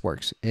way this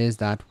works is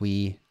that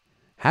we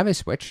have a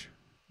switch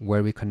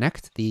where we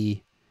connect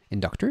the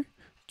inductor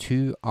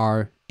to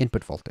our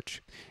input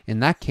voltage. In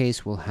that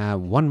case, we'll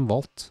have 1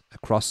 volt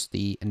across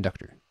the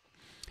inductor.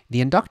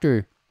 The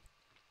inductor,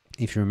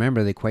 if you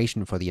remember the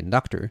equation for the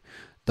inductor,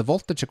 the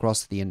voltage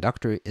across the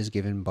inductor is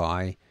given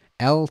by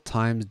L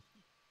times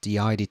di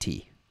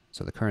dt,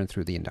 so the current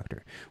through the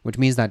inductor, which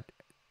means that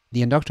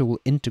the inductor will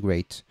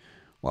integrate,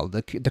 well,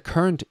 the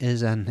current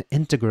is an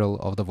integral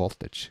of the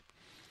voltage.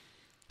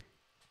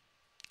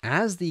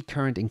 As the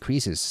current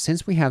increases,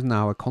 since we have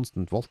now a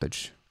constant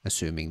voltage,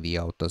 assuming the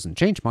out doesn't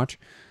change much,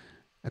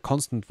 a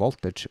constant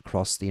voltage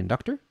across the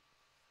inductor,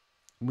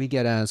 we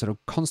get a sort of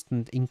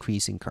constant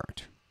increase in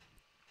current.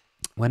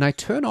 When I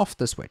turn off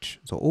the switch,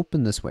 so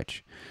open the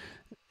switch,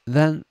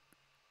 then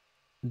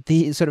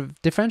the sort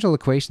of differential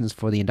equations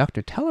for the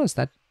inductor tell us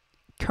that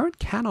current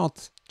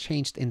cannot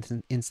change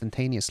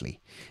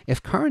instantaneously.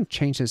 If current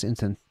changes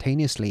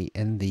instantaneously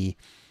in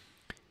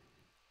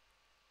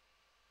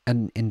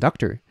an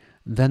inductor,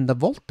 then the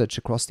voltage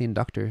across the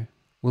inductor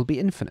will be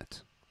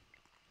infinite.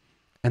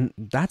 And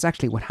that's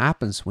actually what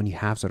happens when you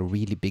have sort of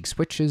really big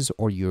switches,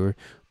 or you're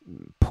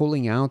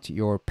pulling out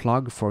your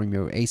plug from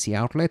your AC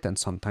outlet and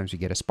sometimes you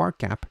get a spark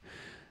gap.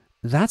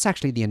 That's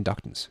actually the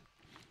inductance.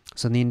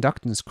 So the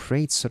inductance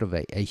creates sort of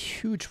a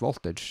huge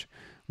voltage,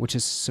 which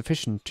is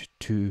sufficient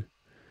to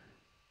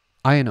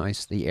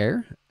ionize the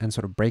air and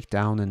sort of break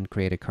down and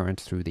create a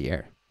current through the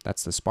air.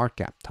 That's the spark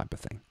gap type of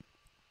thing.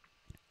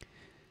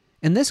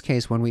 In this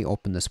case, when we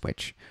open the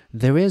switch,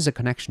 there is a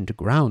connection to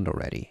ground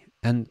already.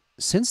 And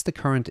since the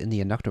current in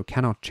the inductor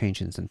cannot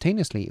change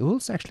instantaneously, it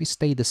will actually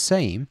stay the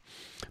same.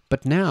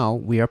 But now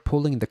we are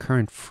pulling the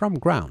current from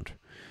ground.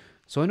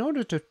 So in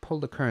order to pull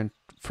the current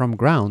from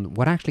ground,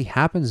 what actually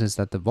happens is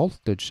that the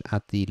voltage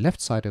at the left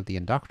side of the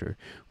inductor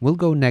will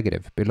go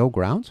negative below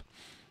ground,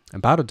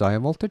 about a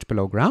diode voltage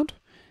below ground,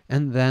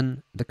 and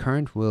then the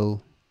current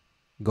will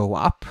go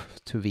up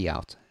to V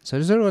out. So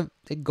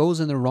it goes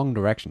in the wrong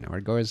direction, or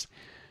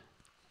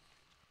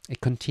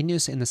it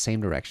continues in the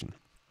same direction.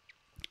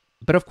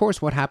 But of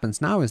course, what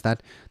happens now is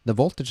that the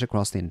voltage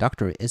across the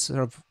inductor is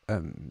sort of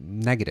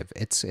negative.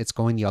 It's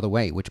going the other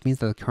way, which means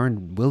that the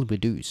current will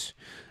reduce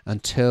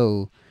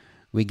until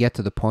we get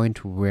to the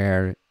point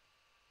where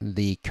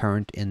the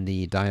current in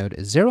the diode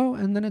is 0,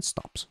 and then it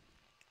stops.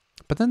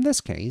 But in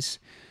this case,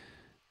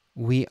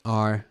 we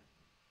are,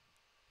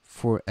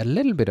 for a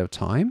little bit of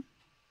time,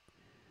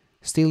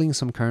 stealing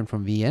some current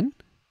from Vn,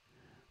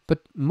 but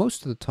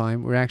most of the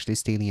time we're actually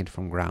stealing it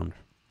from ground.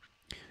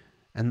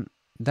 And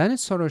then it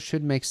sort of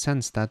should make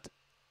sense that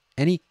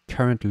any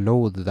current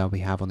load that we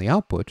have on the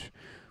output,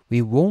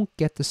 we won't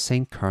get the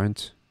same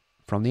current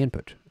from the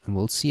input. And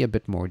we'll see a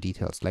bit more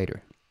details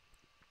later.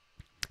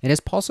 It is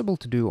possible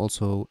to do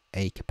also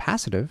a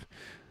capacitive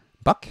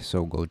buck,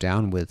 so go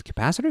down with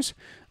capacitors.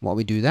 What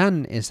we do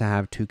then is to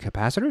have 2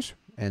 capacitors,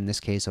 in this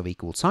case of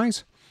equal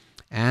size,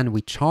 and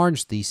we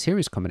charge the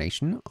series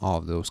combination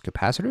of those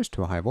capacitors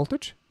to a high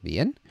voltage,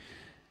 Vn,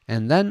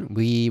 and then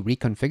we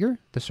reconfigure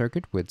the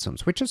circuit with some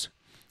switches,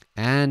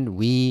 and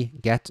we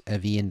get a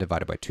Vn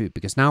divided by 2,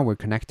 because now we're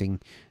connecting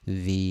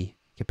the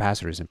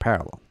capacitors in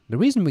parallel. The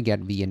reason we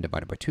get Vin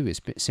divided by 2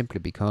 is simply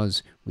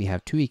because we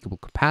have two equal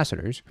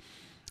capacitors.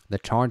 The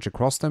charge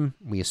across them,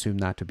 we assume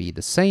that to be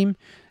the same,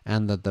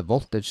 and that the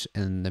voltage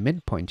in the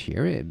midpoint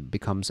here, it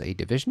becomes a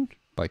division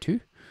by 2.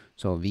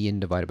 So Vin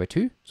divided by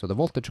 2. So the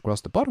voltage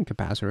across the bottom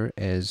capacitor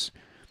is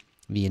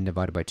Vin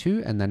divided by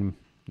 2, and then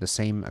the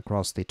same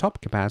across the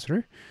top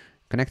capacitor.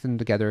 Connecting them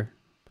together,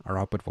 our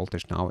output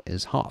voltage now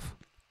is half.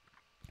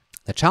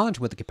 The challenge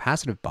with the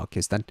capacitive buck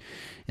is that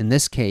in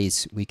this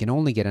case, we can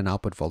only get an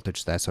output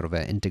voltage that's sort of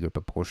an integer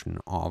proportion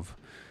of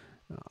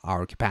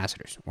our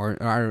capacitors,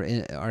 or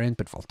our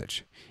input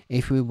voltage.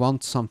 If we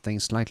want something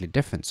slightly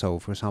different, so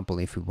for example,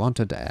 if we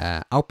wanted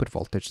an output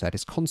voltage that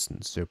is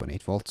constant,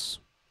 0.8 volts,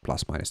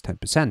 plus minus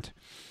 10%,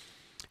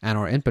 and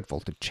our input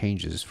voltage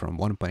changes from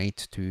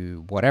 1.8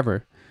 to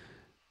whatever,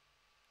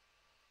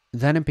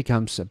 then it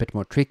becomes a bit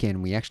more tricky,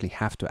 and we actually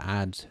have to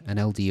add an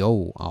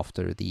LDO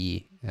after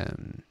the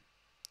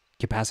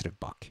capacitive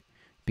buck,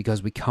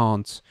 because we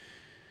can't,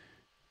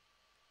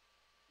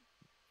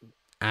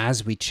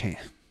 as we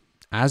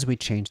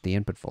change the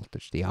input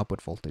voltage, the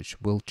output voltage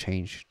will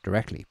change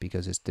directly,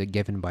 because it's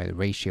given by the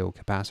ratio of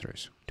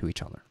capacitors to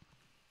each other.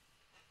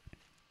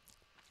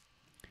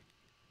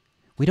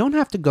 We don't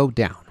have to go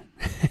down.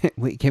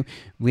 we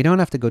don't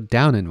have to go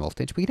down in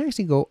voltage. We can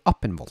actually go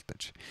up in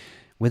voltage.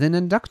 With an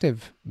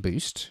inductive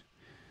boost,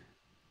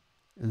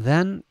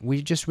 then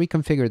we just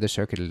reconfigure the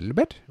circuit a little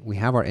bit. We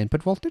have our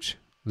input voltage.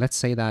 Let's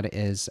say that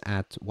is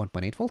at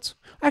 1.8 volts.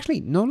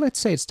 Actually, no, let's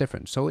say it's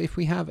different. So if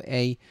we have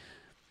a,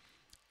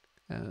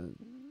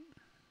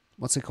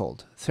 what's it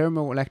called?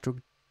 Thermoelectric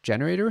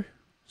generator.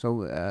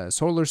 So a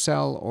solar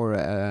cell or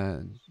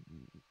a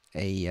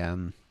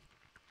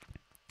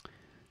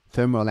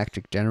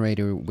thermoelectric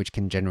generator which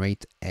can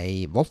generate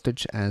a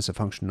voltage as a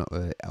function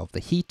of the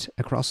heat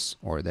across,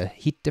 or the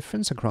heat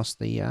difference across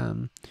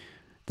the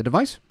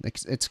device.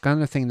 It's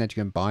kind of thing that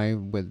you can buy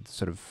with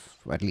sort of,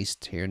 at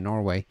least here in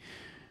Norway,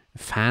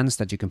 fans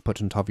that you can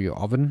put on top of your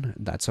oven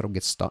that sort of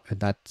gets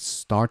that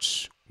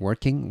starts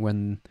working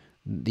when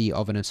the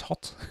oven is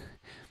hot.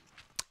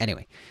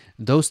 Anyway,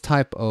 those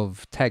type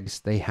of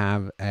TEGs, they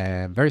have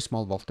a very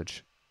small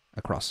voltage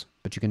across,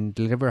 but you can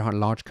deliver a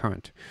large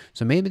current.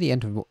 So maybe the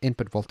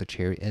input voltage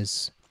here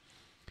is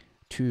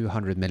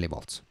 200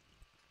 millivolts,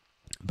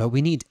 but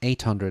we need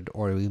 800,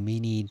 or we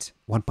need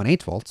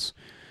 1.8 volts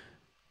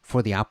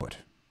for the output.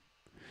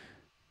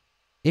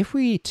 If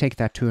we take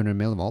that 200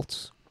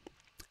 millivolts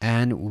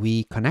and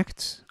we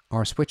connect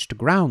our switch to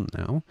ground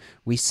now,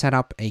 we set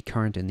up a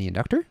current in the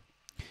inductor.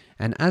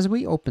 And as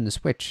we open the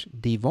switch,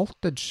 the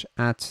voltage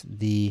at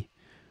the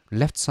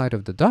left side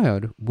of the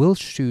diode will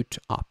shoot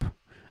up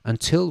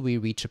until we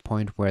reach a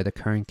point where the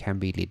current can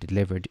be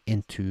delivered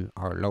into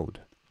our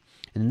load.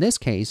 In this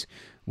case,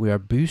 we are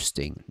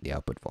boosting the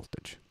output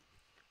voltage,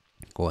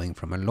 going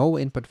from a low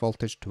input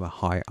voltage to a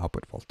high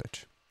output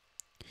voltage.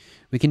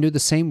 We can do the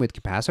same with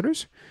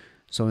capacitors.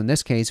 So in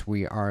this case,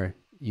 we are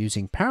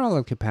using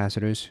parallel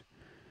capacitors,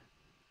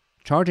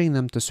 charging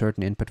them to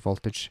certain input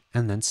voltage,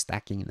 and then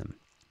stacking them.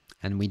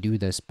 And we do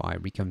this by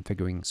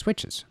reconfiguring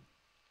switches.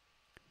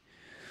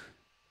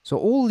 So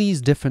all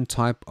these different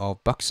type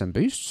of bucks and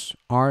boosts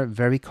are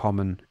very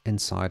common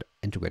inside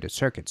integrated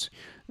circuits.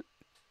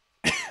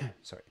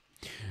 Sorry.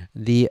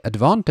 The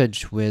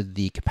advantage with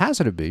the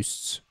capacitor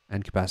boosts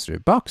and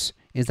capacitor bucks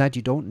is that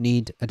you don't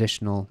need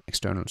additional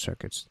external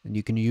circuits. And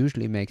you can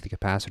usually make the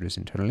capacitors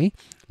internally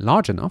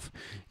large enough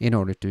in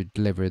order to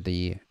deliver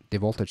the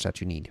voltage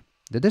that you need.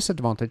 The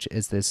disadvantage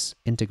is this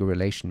integral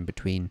relation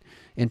between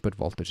input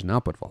voltage and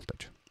output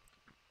voltage.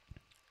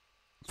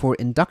 For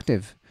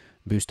inductive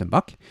boost and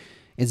buck,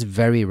 it's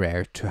very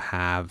rare to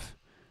have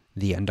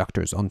the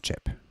inductors on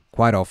chip.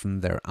 Quite often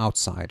they're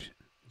outside.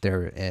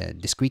 They're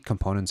discrete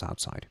components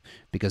outside,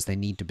 because they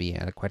need to be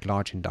at a quite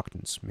large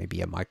inductance, maybe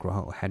a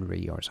micro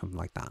Henry or something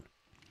like that,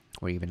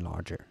 or even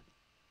larger.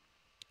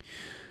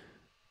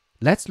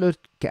 Let's look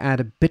at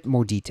a bit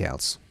more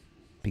details,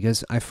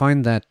 because I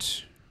find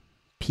that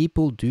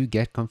people do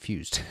get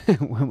confused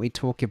when we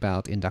talk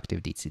about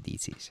inductive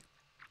DC-DCs.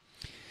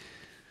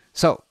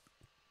 So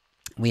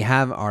we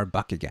have our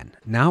buck again.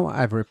 Now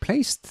I've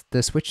replaced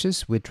the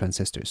switches with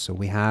transistors. So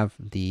we have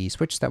the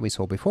switch that we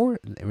saw before,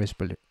 it was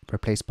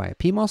replaced by a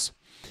PMOS,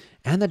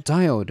 and the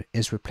diode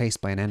is replaced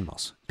by an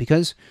NMOS,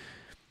 because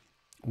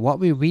what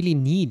we really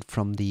need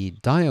from the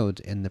diode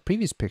in the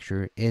previous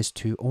picture is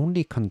to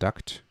only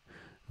conduct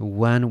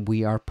when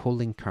we are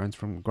pulling currents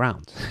from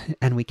ground.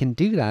 And we can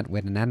do that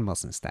with an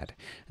NMOS instead.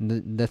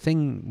 And the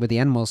thing with the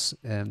NMOS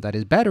that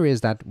is better is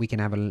that we can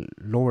have a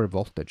lower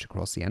voltage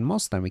across the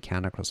NMOS than we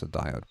can across a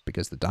diode,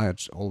 because the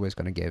diode's always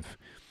going to give,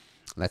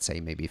 let's say,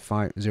 maybe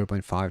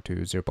 0.5 to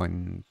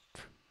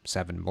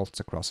 0.7 volts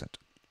across it.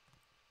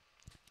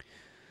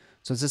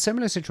 So it's a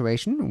similar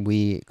situation.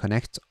 We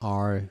connect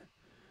our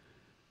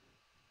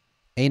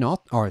A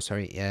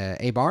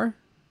bar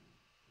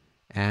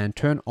and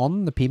turn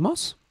on the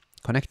PMOS,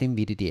 connecting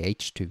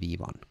VDDH to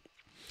V1.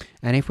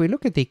 And if we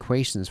look at the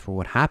equations for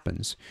what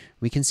happens,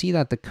 we can see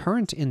that the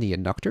current in the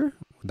inductor,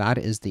 that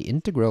is the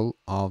integral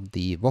of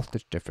the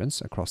voltage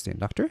difference across the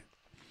inductor.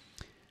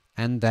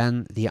 And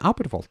then the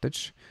output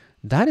voltage,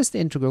 that is the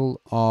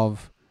integral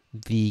of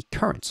the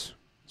current.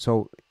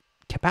 So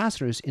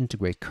capacitors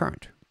integrate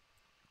current.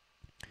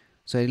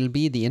 So it'll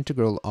be the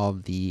integral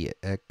of the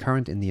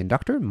current in the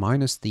inductor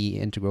minus the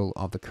integral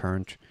of the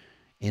current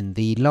in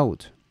the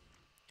load.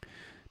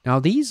 Now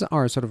these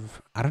are sort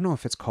of, I don't know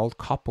if it's called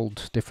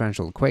coupled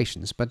differential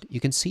equations, but you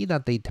can see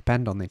that they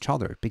depend on each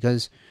other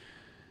because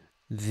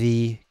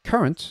the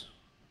current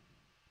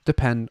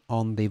depend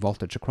on the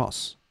voltage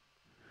across.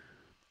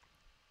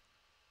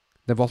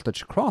 The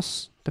voltage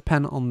across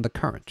depend on the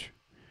current.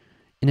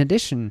 In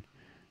addition,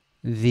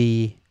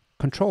 the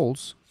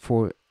controls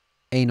for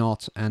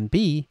A0 and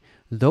B,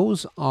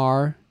 those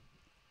are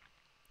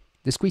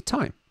discrete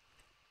time.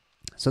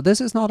 So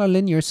this is not a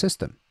linear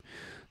system.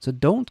 So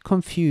don't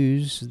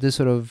confuse this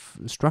sort of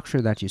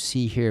structure that you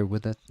see here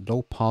with a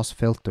low pass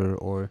filter,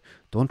 or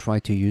don't try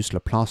to use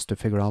Laplace to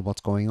figure out what's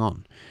going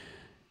on.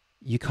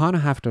 You kind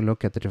of have to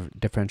look at the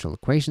differential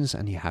equations,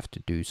 and you have to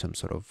do some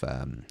sort of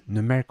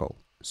numerical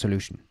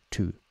solution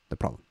to the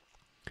problem.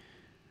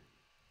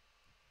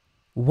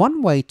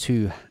 One way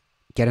to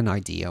get an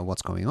idea of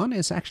what's going on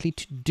is actually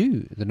to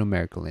do the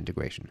numerical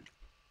integration.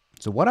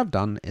 So what I've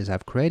done is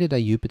I've created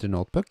a Jupyter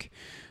notebook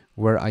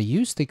where I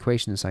use the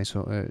equations I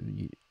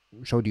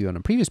showed you on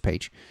a previous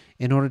page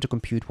in order to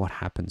compute what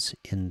happens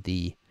in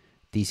the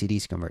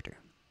DC-DC converter.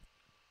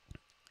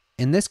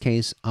 In this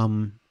case,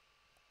 I'm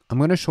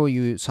going to show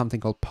you something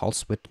called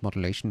pulse width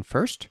modulation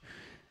first,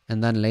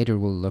 and then later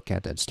we'll look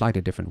at a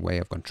slightly different way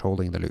of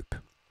controlling the loop.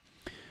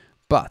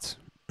 But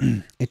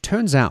it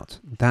turns out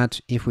that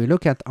if we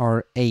look at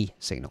our A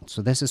signal,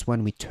 so this is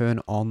when we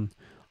turn on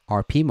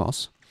our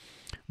PMOS,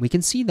 we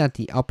can see that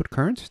the output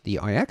current, the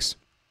IX,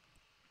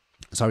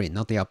 sorry,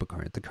 not the output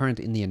current, the current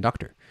in the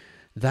inductor,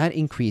 that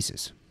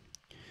increases.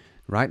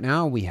 Right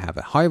now we have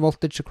a high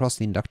voltage across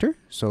the inductor,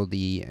 so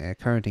the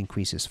current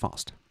increases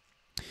fast.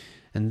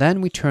 And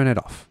then we turn it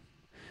off.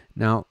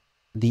 Now,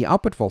 the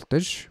output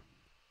voltage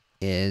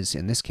is,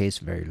 in this case,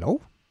 very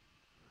low.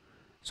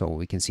 So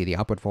we can see the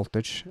output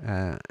voltage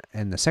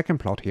in the second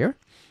plot here.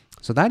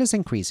 So that is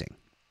increasing.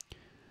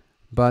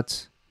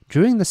 But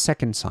during the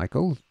second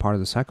cycle, part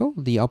of the cycle,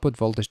 the output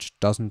voltage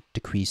doesn't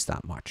decrease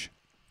that much.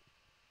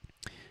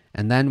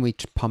 And then we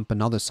pump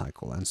another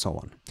cycle and so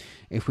on.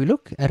 If we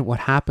look at what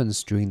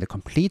happens during the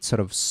complete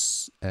sort of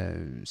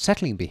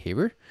settling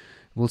behavior,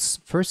 we'll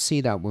first see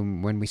that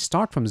when we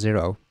start from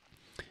 0,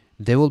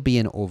 there will be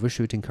an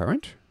overshooting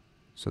current.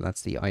 So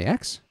that's the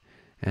IX.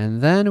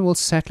 And then it will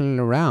settle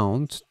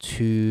around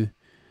to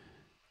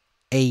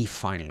a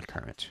final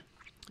current.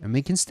 And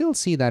we can still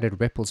see that it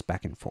ripples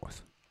back and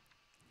forth.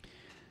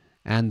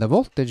 And the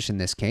voltage in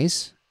this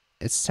case,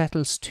 it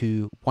settles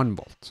to 1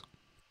 volt.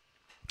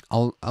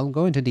 I'll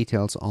go into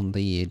details on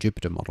the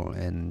Jupyter model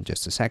in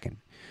just a second.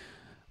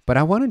 But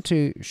I wanted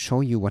to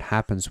show you what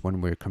happens when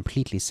we're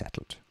completely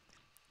settled.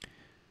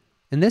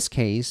 In this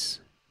case,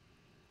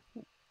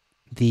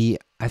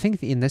 I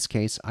think in this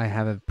case I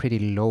have a pretty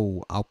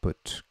low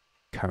output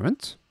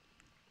current.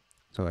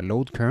 So a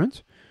load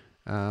current.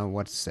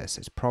 What's this?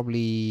 It's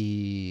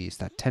probably, is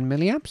that 10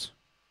 milliamps?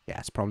 Yeah,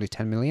 it's probably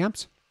 10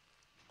 milliamps.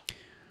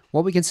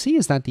 What we can see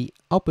is that the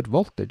output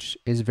voltage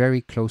is very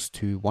close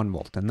to 1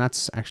 volt, and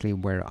that's actually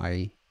where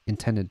I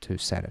intended to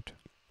set it.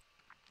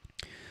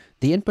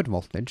 The input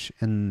voltage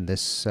in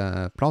this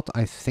plot,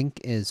 I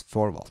think, is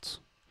 4 volts.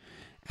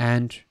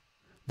 And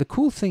the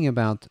cool thing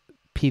about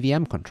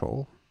PWM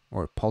control,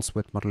 or pulse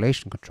width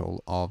modulation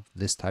control of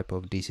this type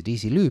of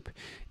DC-DC loop,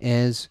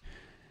 is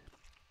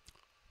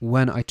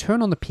when I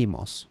turn on the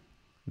PMOS,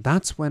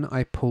 that's when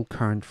I pull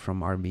current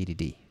from our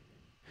VDD.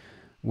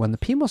 When the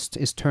PMOS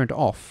is turned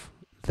off,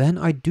 then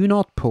I do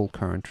not pull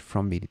current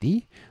from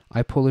VDD,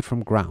 I pull it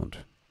from ground.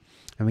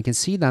 And we can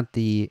see that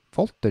the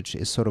voltage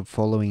is sort of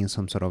following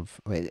some sort of,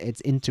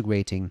 it's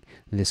integrating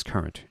this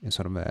current in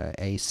sort of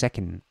a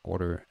second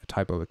order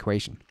type of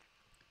equation,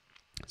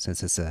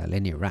 since it's a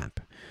linear ramp.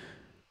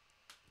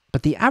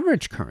 But the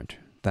average current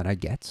that I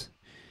get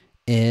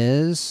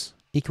is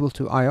equal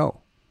to I/O.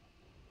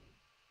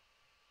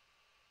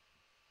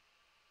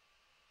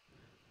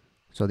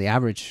 So the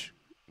average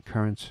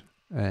current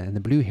in the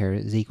blue here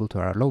is equal to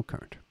our load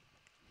current.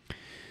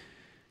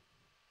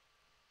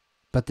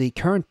 But the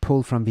current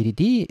pulled from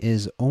VDD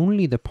is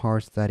only the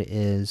part that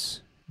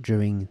is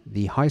during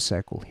the high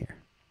cycle here.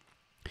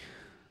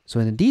 So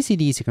in a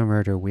DC-DC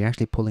converter, we're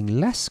actually pulling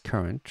less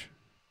current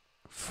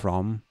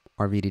from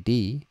our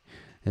VDD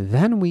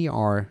than we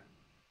are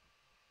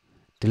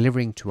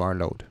delivering to our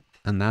load.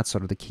 And that's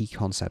sort of the key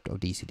concept of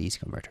DC-DC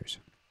converters.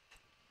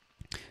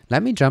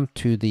 Let me jump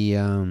to the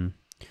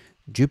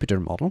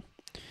Jupyter model,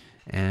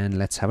 and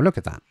let's have a look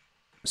at that.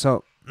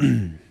 So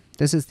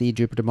this is the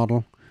Jupyter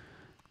model.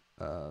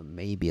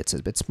 Maybe it's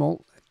a bit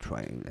small.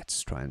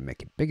 Let's try and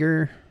make it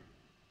bigger.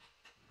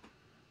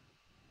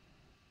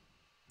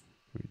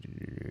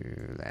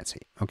 Let's see.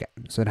 Okay,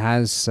 so it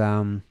has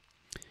a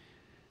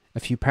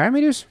few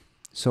parameters.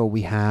 So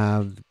we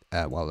have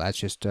well, that's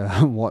just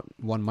what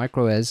 1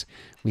 micro is.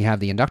 We have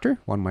the inductor,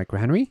 1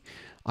 microhenry.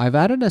 I've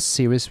added a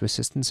series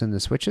resistance in the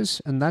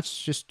switches, and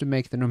that's just to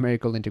make the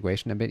numerical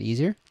integration a bit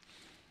easier.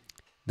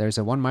 There's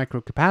a 1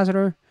 micro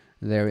capacitor.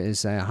 There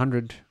is a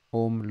 100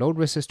 ohm load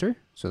resistor.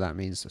 So that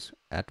means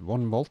at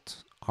 1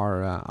 volt,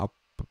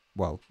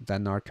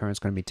 then our current is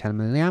going to be 10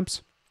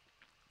 milliamps.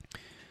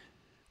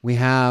 We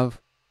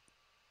have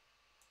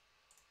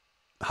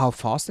how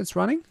fast it's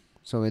running.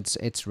 So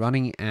it's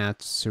running at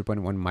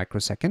 0.1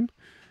 microsecond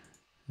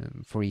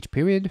for each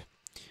period.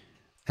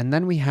 And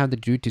then we have the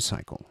duty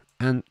cycle.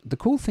 And the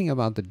cool thing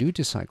about the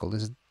duty cycle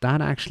is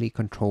that actually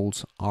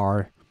controls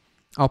our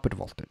output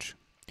voltage.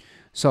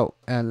 So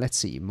let's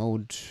see,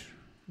 mode,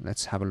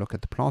 let's have a look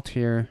at the plot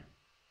here.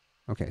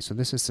 Okay, so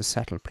this is the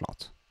settled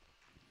plot.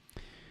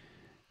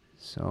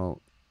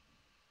 So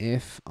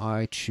if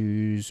I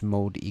choose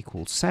mode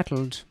equals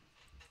settled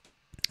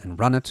and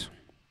run it,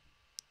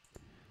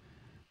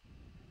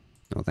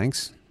 no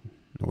thanks,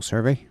 no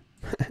survey.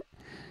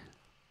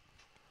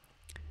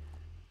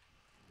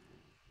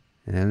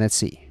 And let's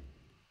see.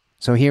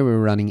 So here we're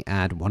running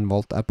at 1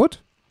 volt output.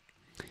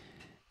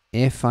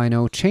 If I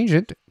now change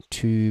it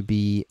to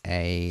be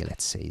a,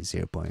 let's say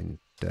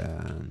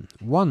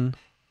 0.1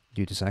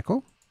 duty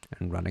cycle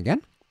and run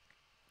again.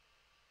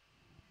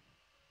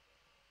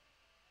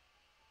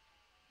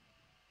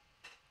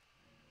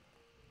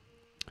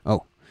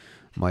 Oh,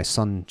 my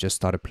son just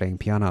started playing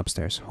piano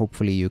upstairs.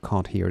 Hopefully you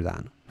can't hear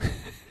that.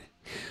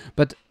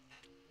 But,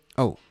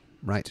 oh,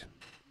 right.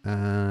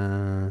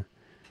 I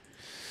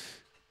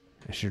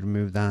should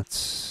remove that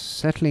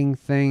settling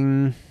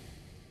thing,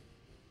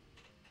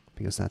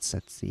 because that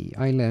sets the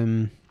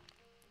ILM.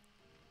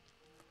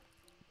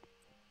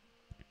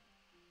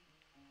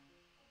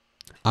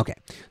 Okay,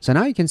 so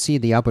now you can see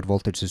the output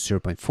voltage is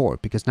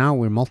 0.4, because now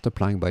we're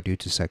multiplying by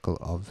duty cycle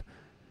of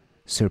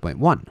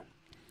 0.1.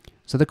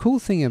 So the cool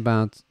thing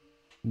about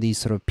these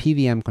sort of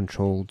PWM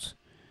controlled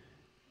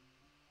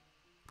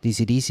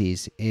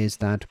DC-DCs is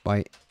that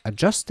by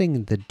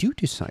adjusting the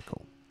duty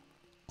cycle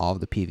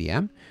of the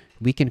PWM,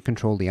 we can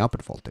control the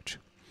output voltage.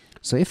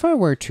 So if I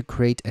were to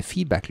create a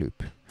feedback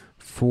loop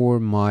for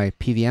my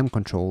PWM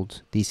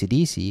controlled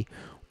DC-DC,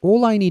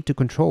 all I need to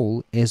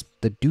control is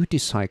the duty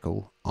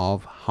cycle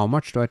of how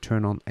much do I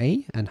turn on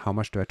A and how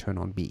much do I turn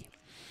on B.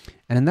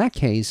 And in that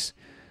case,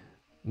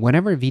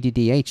 whenever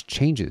VDDH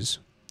changes,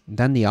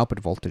 then the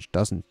output voltage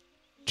doesn't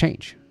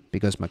change,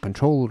 because my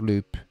control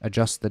loop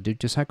adjusts the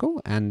duty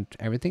cycle and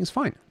everything's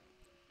fine.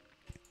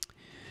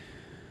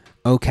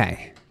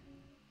 Okay.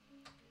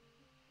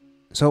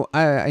 So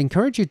I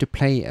encourage you to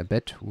play a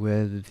bit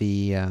with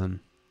the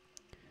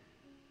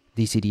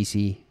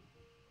DC-DC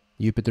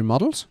Jupyter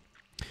models.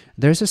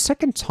 There's a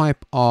second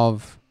type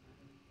of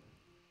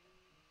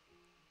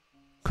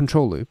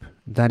control loop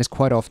that is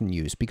quite often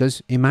used,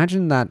 because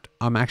imagine that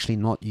I'm actually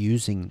not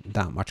using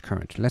that much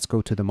current. Let's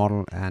go to the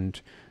model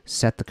and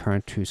set the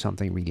current to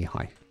something really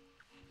high.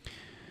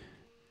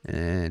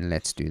 And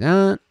let's do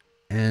that,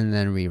 and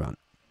then rerun.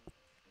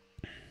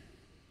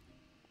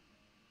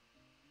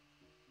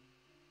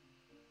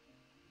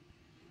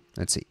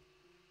 Let's see.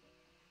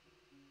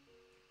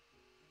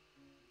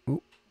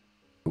 Ooh,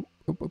 ooh,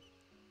 ooh, ooh.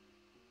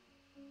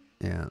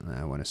 Yeah,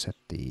 I want to set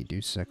the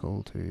duty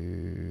cycle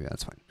to,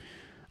 that's fine.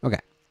 Okay.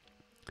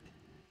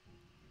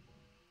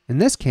 In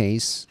this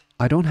case,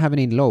 I don't have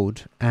any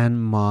load,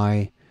 and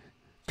my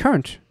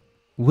current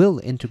will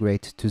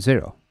integrate to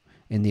 0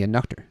 in the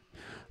inductor.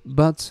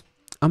 But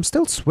I'm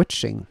still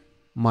switching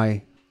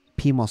my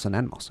PMOS and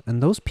NMOS,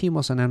 and those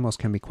PMOS and NMOS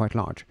can be quite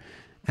large.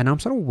 And I'm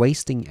sort of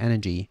wasting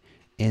energy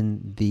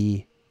in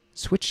the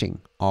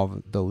switching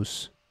of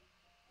those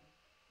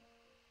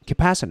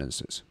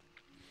capacitances.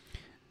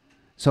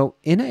 So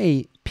in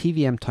a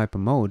PWM type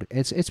of mode,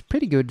 it's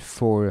pretty good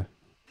for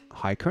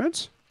high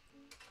currents,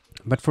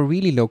 but for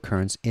really low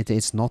currents, it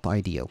is not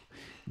ideal.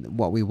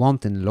 What we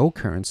want in low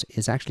currents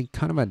is actually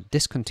kind of a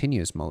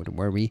discontinuous mode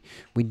where we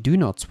do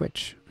not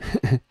switch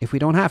if we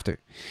don't have to.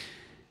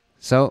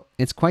 So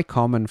it's quite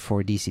common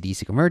for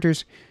DC-DC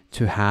converters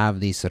to have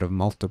these sort of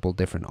multiple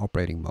different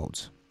operating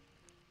modes.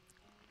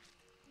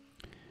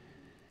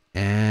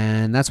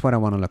 And that's what I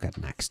want to look at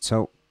next.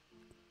 So,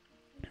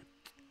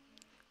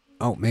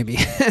 oh, maybe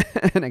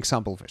an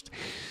example first.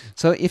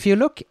 So if you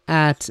look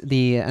at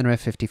the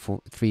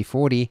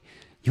NRF5340,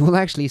 you will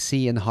actually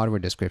see in the hardware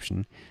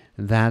description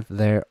that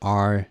there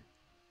are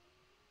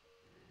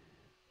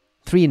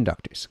 3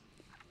 inductors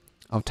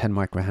of 10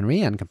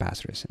 microhenry and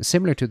capacitors,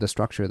 similar to the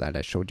structure that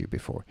I showed you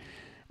before.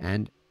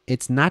 And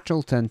it's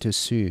natural then to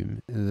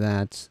assume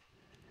that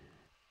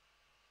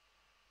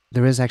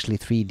there is actually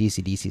 3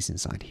 DC-DCs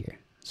inside here.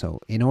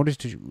 So in order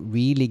to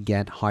really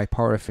get high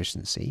power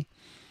efficiency,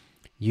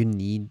 you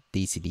need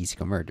DC-DC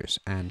converters,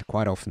 and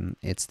quite often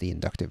it's the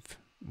inductive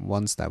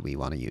ones that we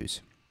want to use.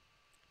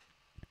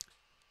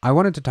 I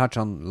wanted to touch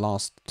on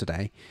last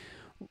today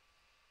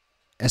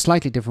a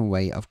slightly different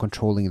way of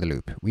controlling the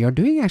loop. We are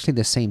doing actually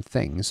the same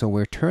thing. So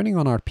we're turning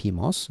on our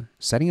PMOS,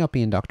 setting up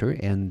the inductor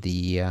and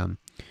the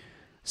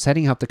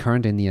setting up the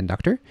current in the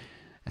inductor,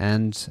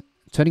 and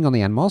turning on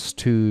the NMOS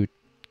to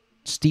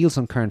steal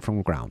some current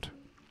from ground.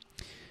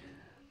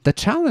 The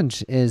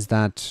challenge is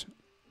that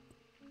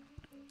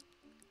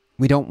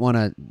we don't want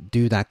to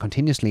do that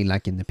continuously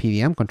like in the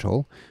PWM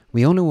control.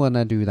 We only want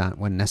to do that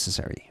when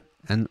necessary.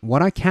 And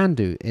what I can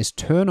do is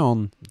turn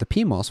on the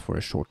PMOS for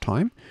a short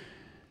time,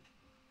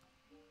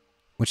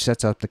 which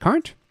sets up the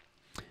current.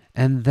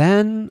 And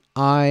then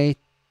I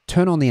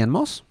turn on the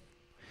NMOS.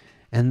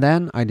 And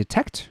then I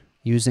detect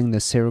using the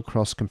zero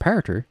cross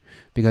comparator,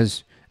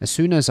 because as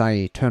soon as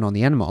I turn on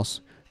the NMOS,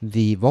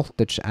 the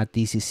voltage at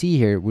DCC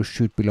here will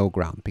shoot below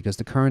ground, because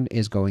the current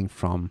is going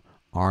from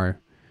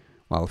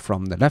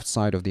from the left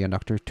side of the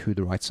inductor to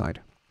the right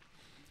side.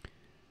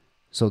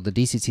 So the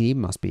DCC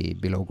must be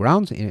below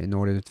ground in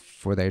order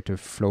for there to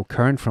flow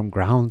current from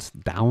ground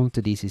down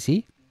to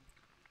DCC.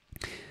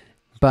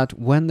 But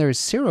when there's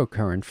zero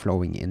current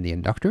flowing in the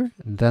inductor,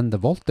 then the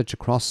voltage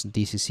across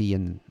DCC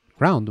and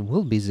ground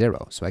will be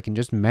zero. So I can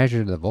just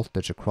measure the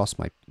voltage across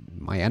my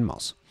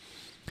NMOS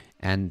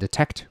and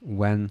detect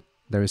when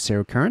there is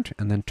zero current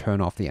and then turn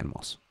off the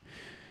NMOS.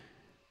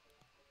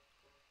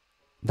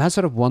 That's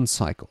sort of one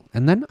cycle.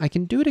 And then I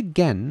can do it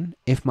again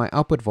if my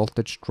output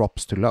voltage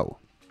drops to low.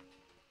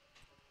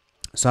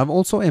 So I've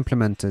also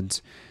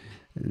implemented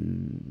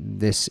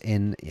this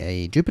in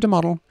a Jupyter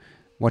model.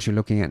 What you're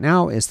looking at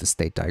now is the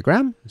state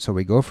diagram. So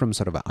we go from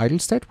sort of an idle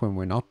state when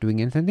we're not doing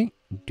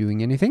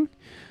anything.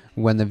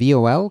 When the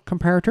VOL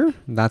comparator,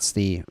 that's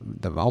the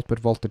output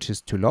voltage is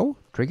too low,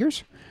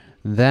 triggers,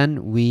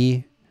 then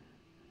we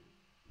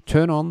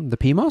turn on the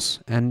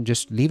PMOS and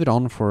just leave it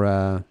on for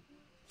a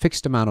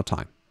fixed amount of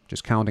time,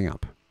 just counting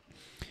up.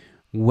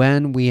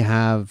 When we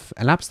have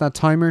elapsed that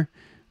timer,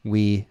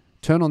 we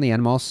turn on the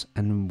NMOS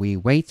and we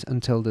wait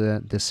until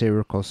the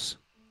zero cross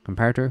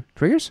comparator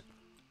triggers,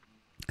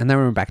 and then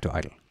we're back to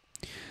idle.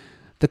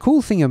 The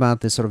cool thing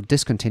about this sort of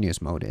discontinuous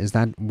mode is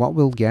that what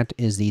we'll get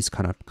is these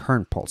kind of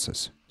current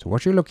pulses. So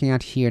what you're looking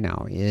at here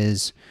now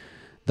is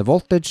the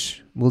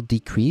voltage will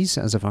decrease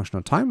as a function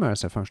of time or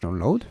as a function of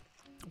load.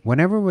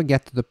 Whenever we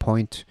get to the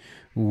point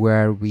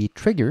where we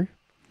trigger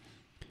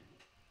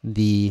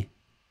the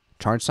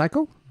charge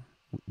cycle,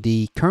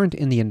 the current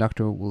in the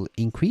inductor will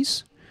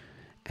increase,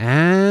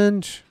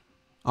 and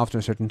after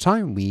a certain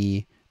time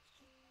we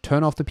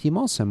turn off the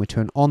PMOS and we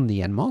turn on the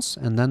NMOS,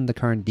 and then the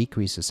current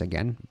decreases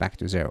again back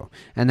to zero.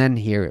 And then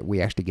here we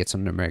actually get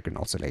some numerical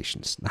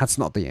oscillations. That's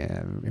not the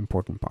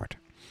important part.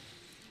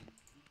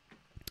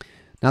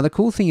 Now the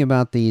cool thing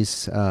about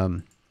these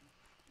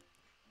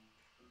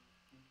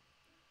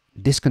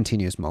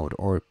discontinuous mode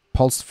or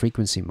pulse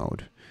frequency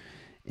mode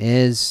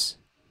is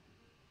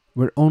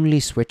we're only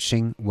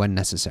switching when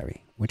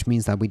necessary, which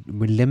means that we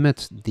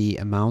limit the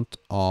amount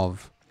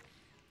of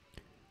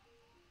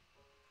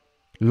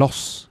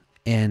loss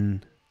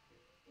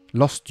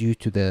due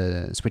to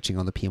the switching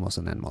on the PMOS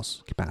and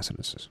NMOS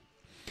capacitances.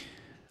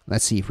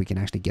 Let's see if we can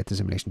actually get the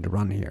simulation to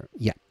run here.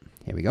 Yeah,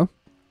 here we go.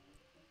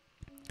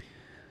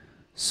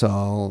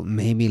 So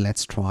maybe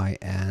let's try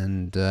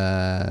and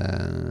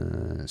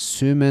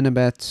zoom in a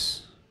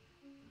bit.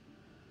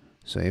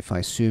 So if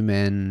I zoom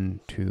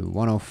in to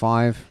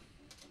 105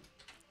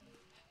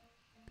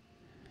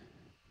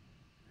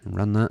 and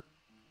run that.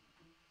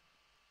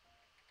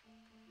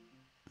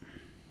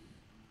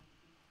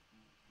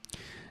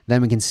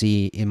 Then we can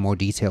see in more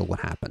detail what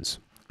happens.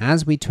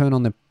 As we turn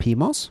on the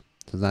PMOS,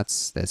 so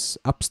that's this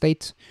up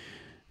state,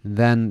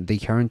 then the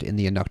current in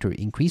the inductor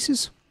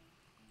increases.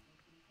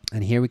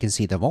 And here we can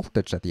see the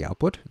voltage at the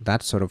output.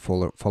 That sort of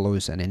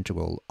follows an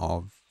interval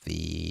of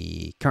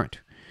the current.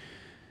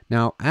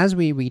 Now, as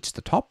we reach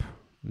the top,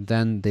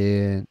 then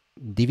the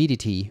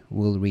dVdt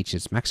will reach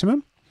its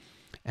maximum.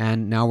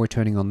 And now we're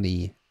turning on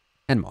the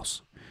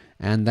NMOS.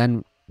 And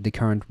then the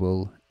current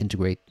will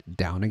integrate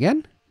down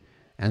again.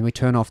 And we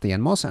turn off the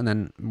NMOS, and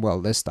then, well,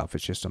 this stuff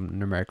is just some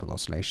numerical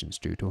oscillations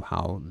due to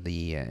how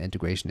the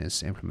integration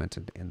is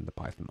implemented in the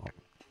Python model.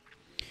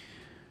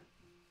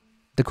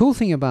 The cool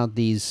thing about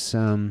these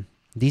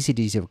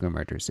DC-DC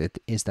converters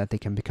is that they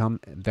can become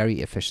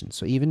very efficient.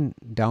 So even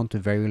down to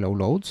very low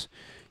loads,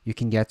 you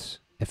can get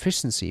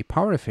efficiency,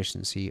 power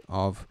efficiency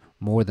of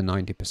more than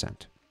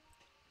 90%.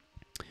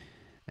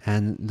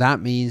 And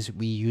that means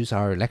we use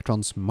our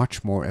electrons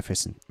much more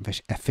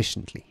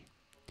efficiently.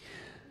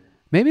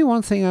 Maybe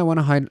one thing I want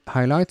to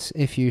highlight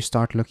if you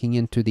start looking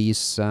into these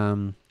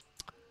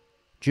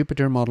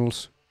Jupyter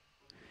models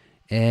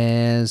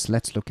is,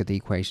 let's look at the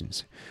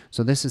equations.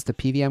 So this is the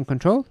PWM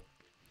control.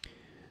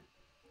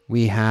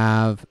 We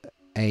have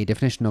a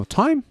definition of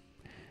time,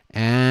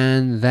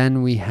 and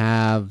then we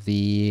have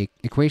the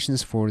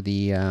equations for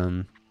the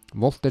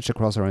voltage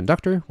across our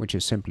inductor, which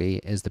is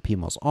simply the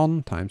PMOS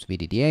on times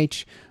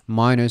VDDH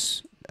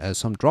minus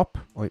some drop,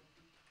 or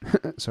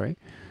sorry,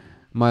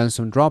 minus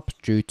some drop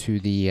due to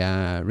the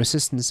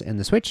resistance in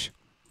the switch.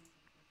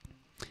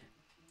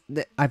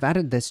 I've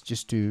added this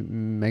just to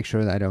make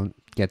sure that I don't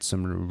get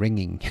some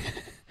ringing.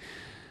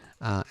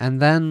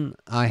 And then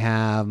I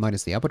have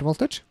minus the output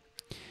voltage,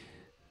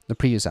 the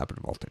previous output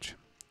voltage.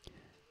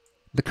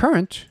 The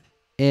current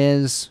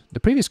is the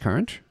previous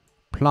current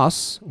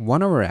plus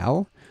 1 over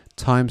L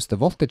times the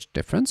voltage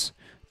difference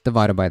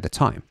divided by the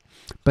time.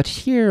 But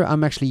here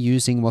I'm actually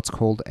using what's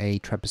called a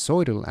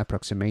trapezoidal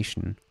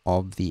approximation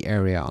of the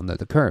area under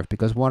the curve,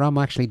 because what I'm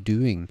actually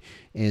doing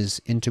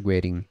is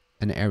integrating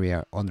an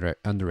area under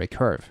a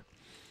curve.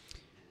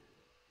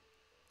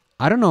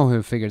 I don't know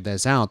who figured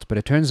this out, but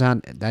it turns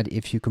out that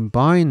if you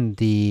combine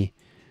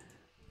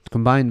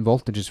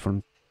voltages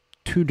from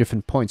two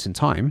different points in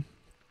time,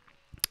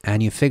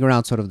 and you figure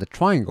out sort of the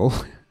triangle,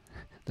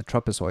 the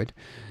trapezoid,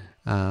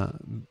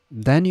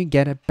 then you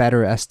get a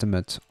better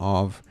estimate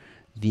of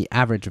the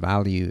average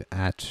value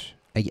at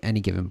any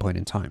given point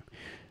in time.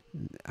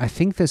 I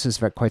think this is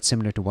quite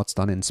similar to what's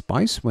done in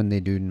SPICE when they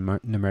do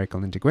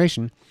numerical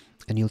integration,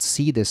 and you'll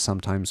see this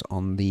sometimes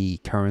on the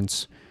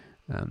currents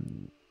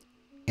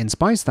in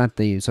SPICE, that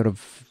they sort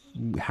of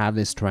have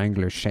this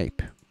triangular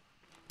shape,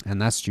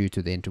 and that's due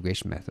to the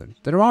integration method.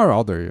 There are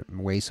other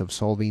ways of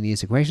solving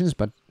these equations,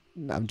 but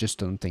I've just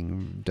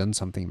done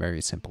something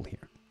very simple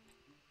here.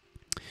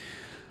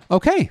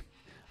 Okay,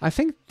 I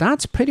think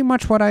that's pretty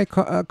much what I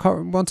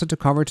wanted to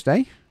cover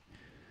today.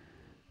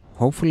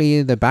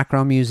 Hopefully the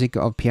background music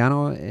of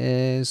piano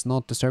is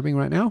not disturbing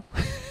right now.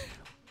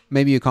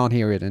 Maybe you can't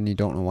hear it and you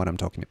don't know what I'm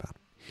talking about.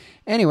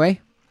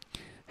 Anyway,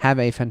 have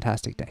a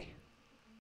fantastic day.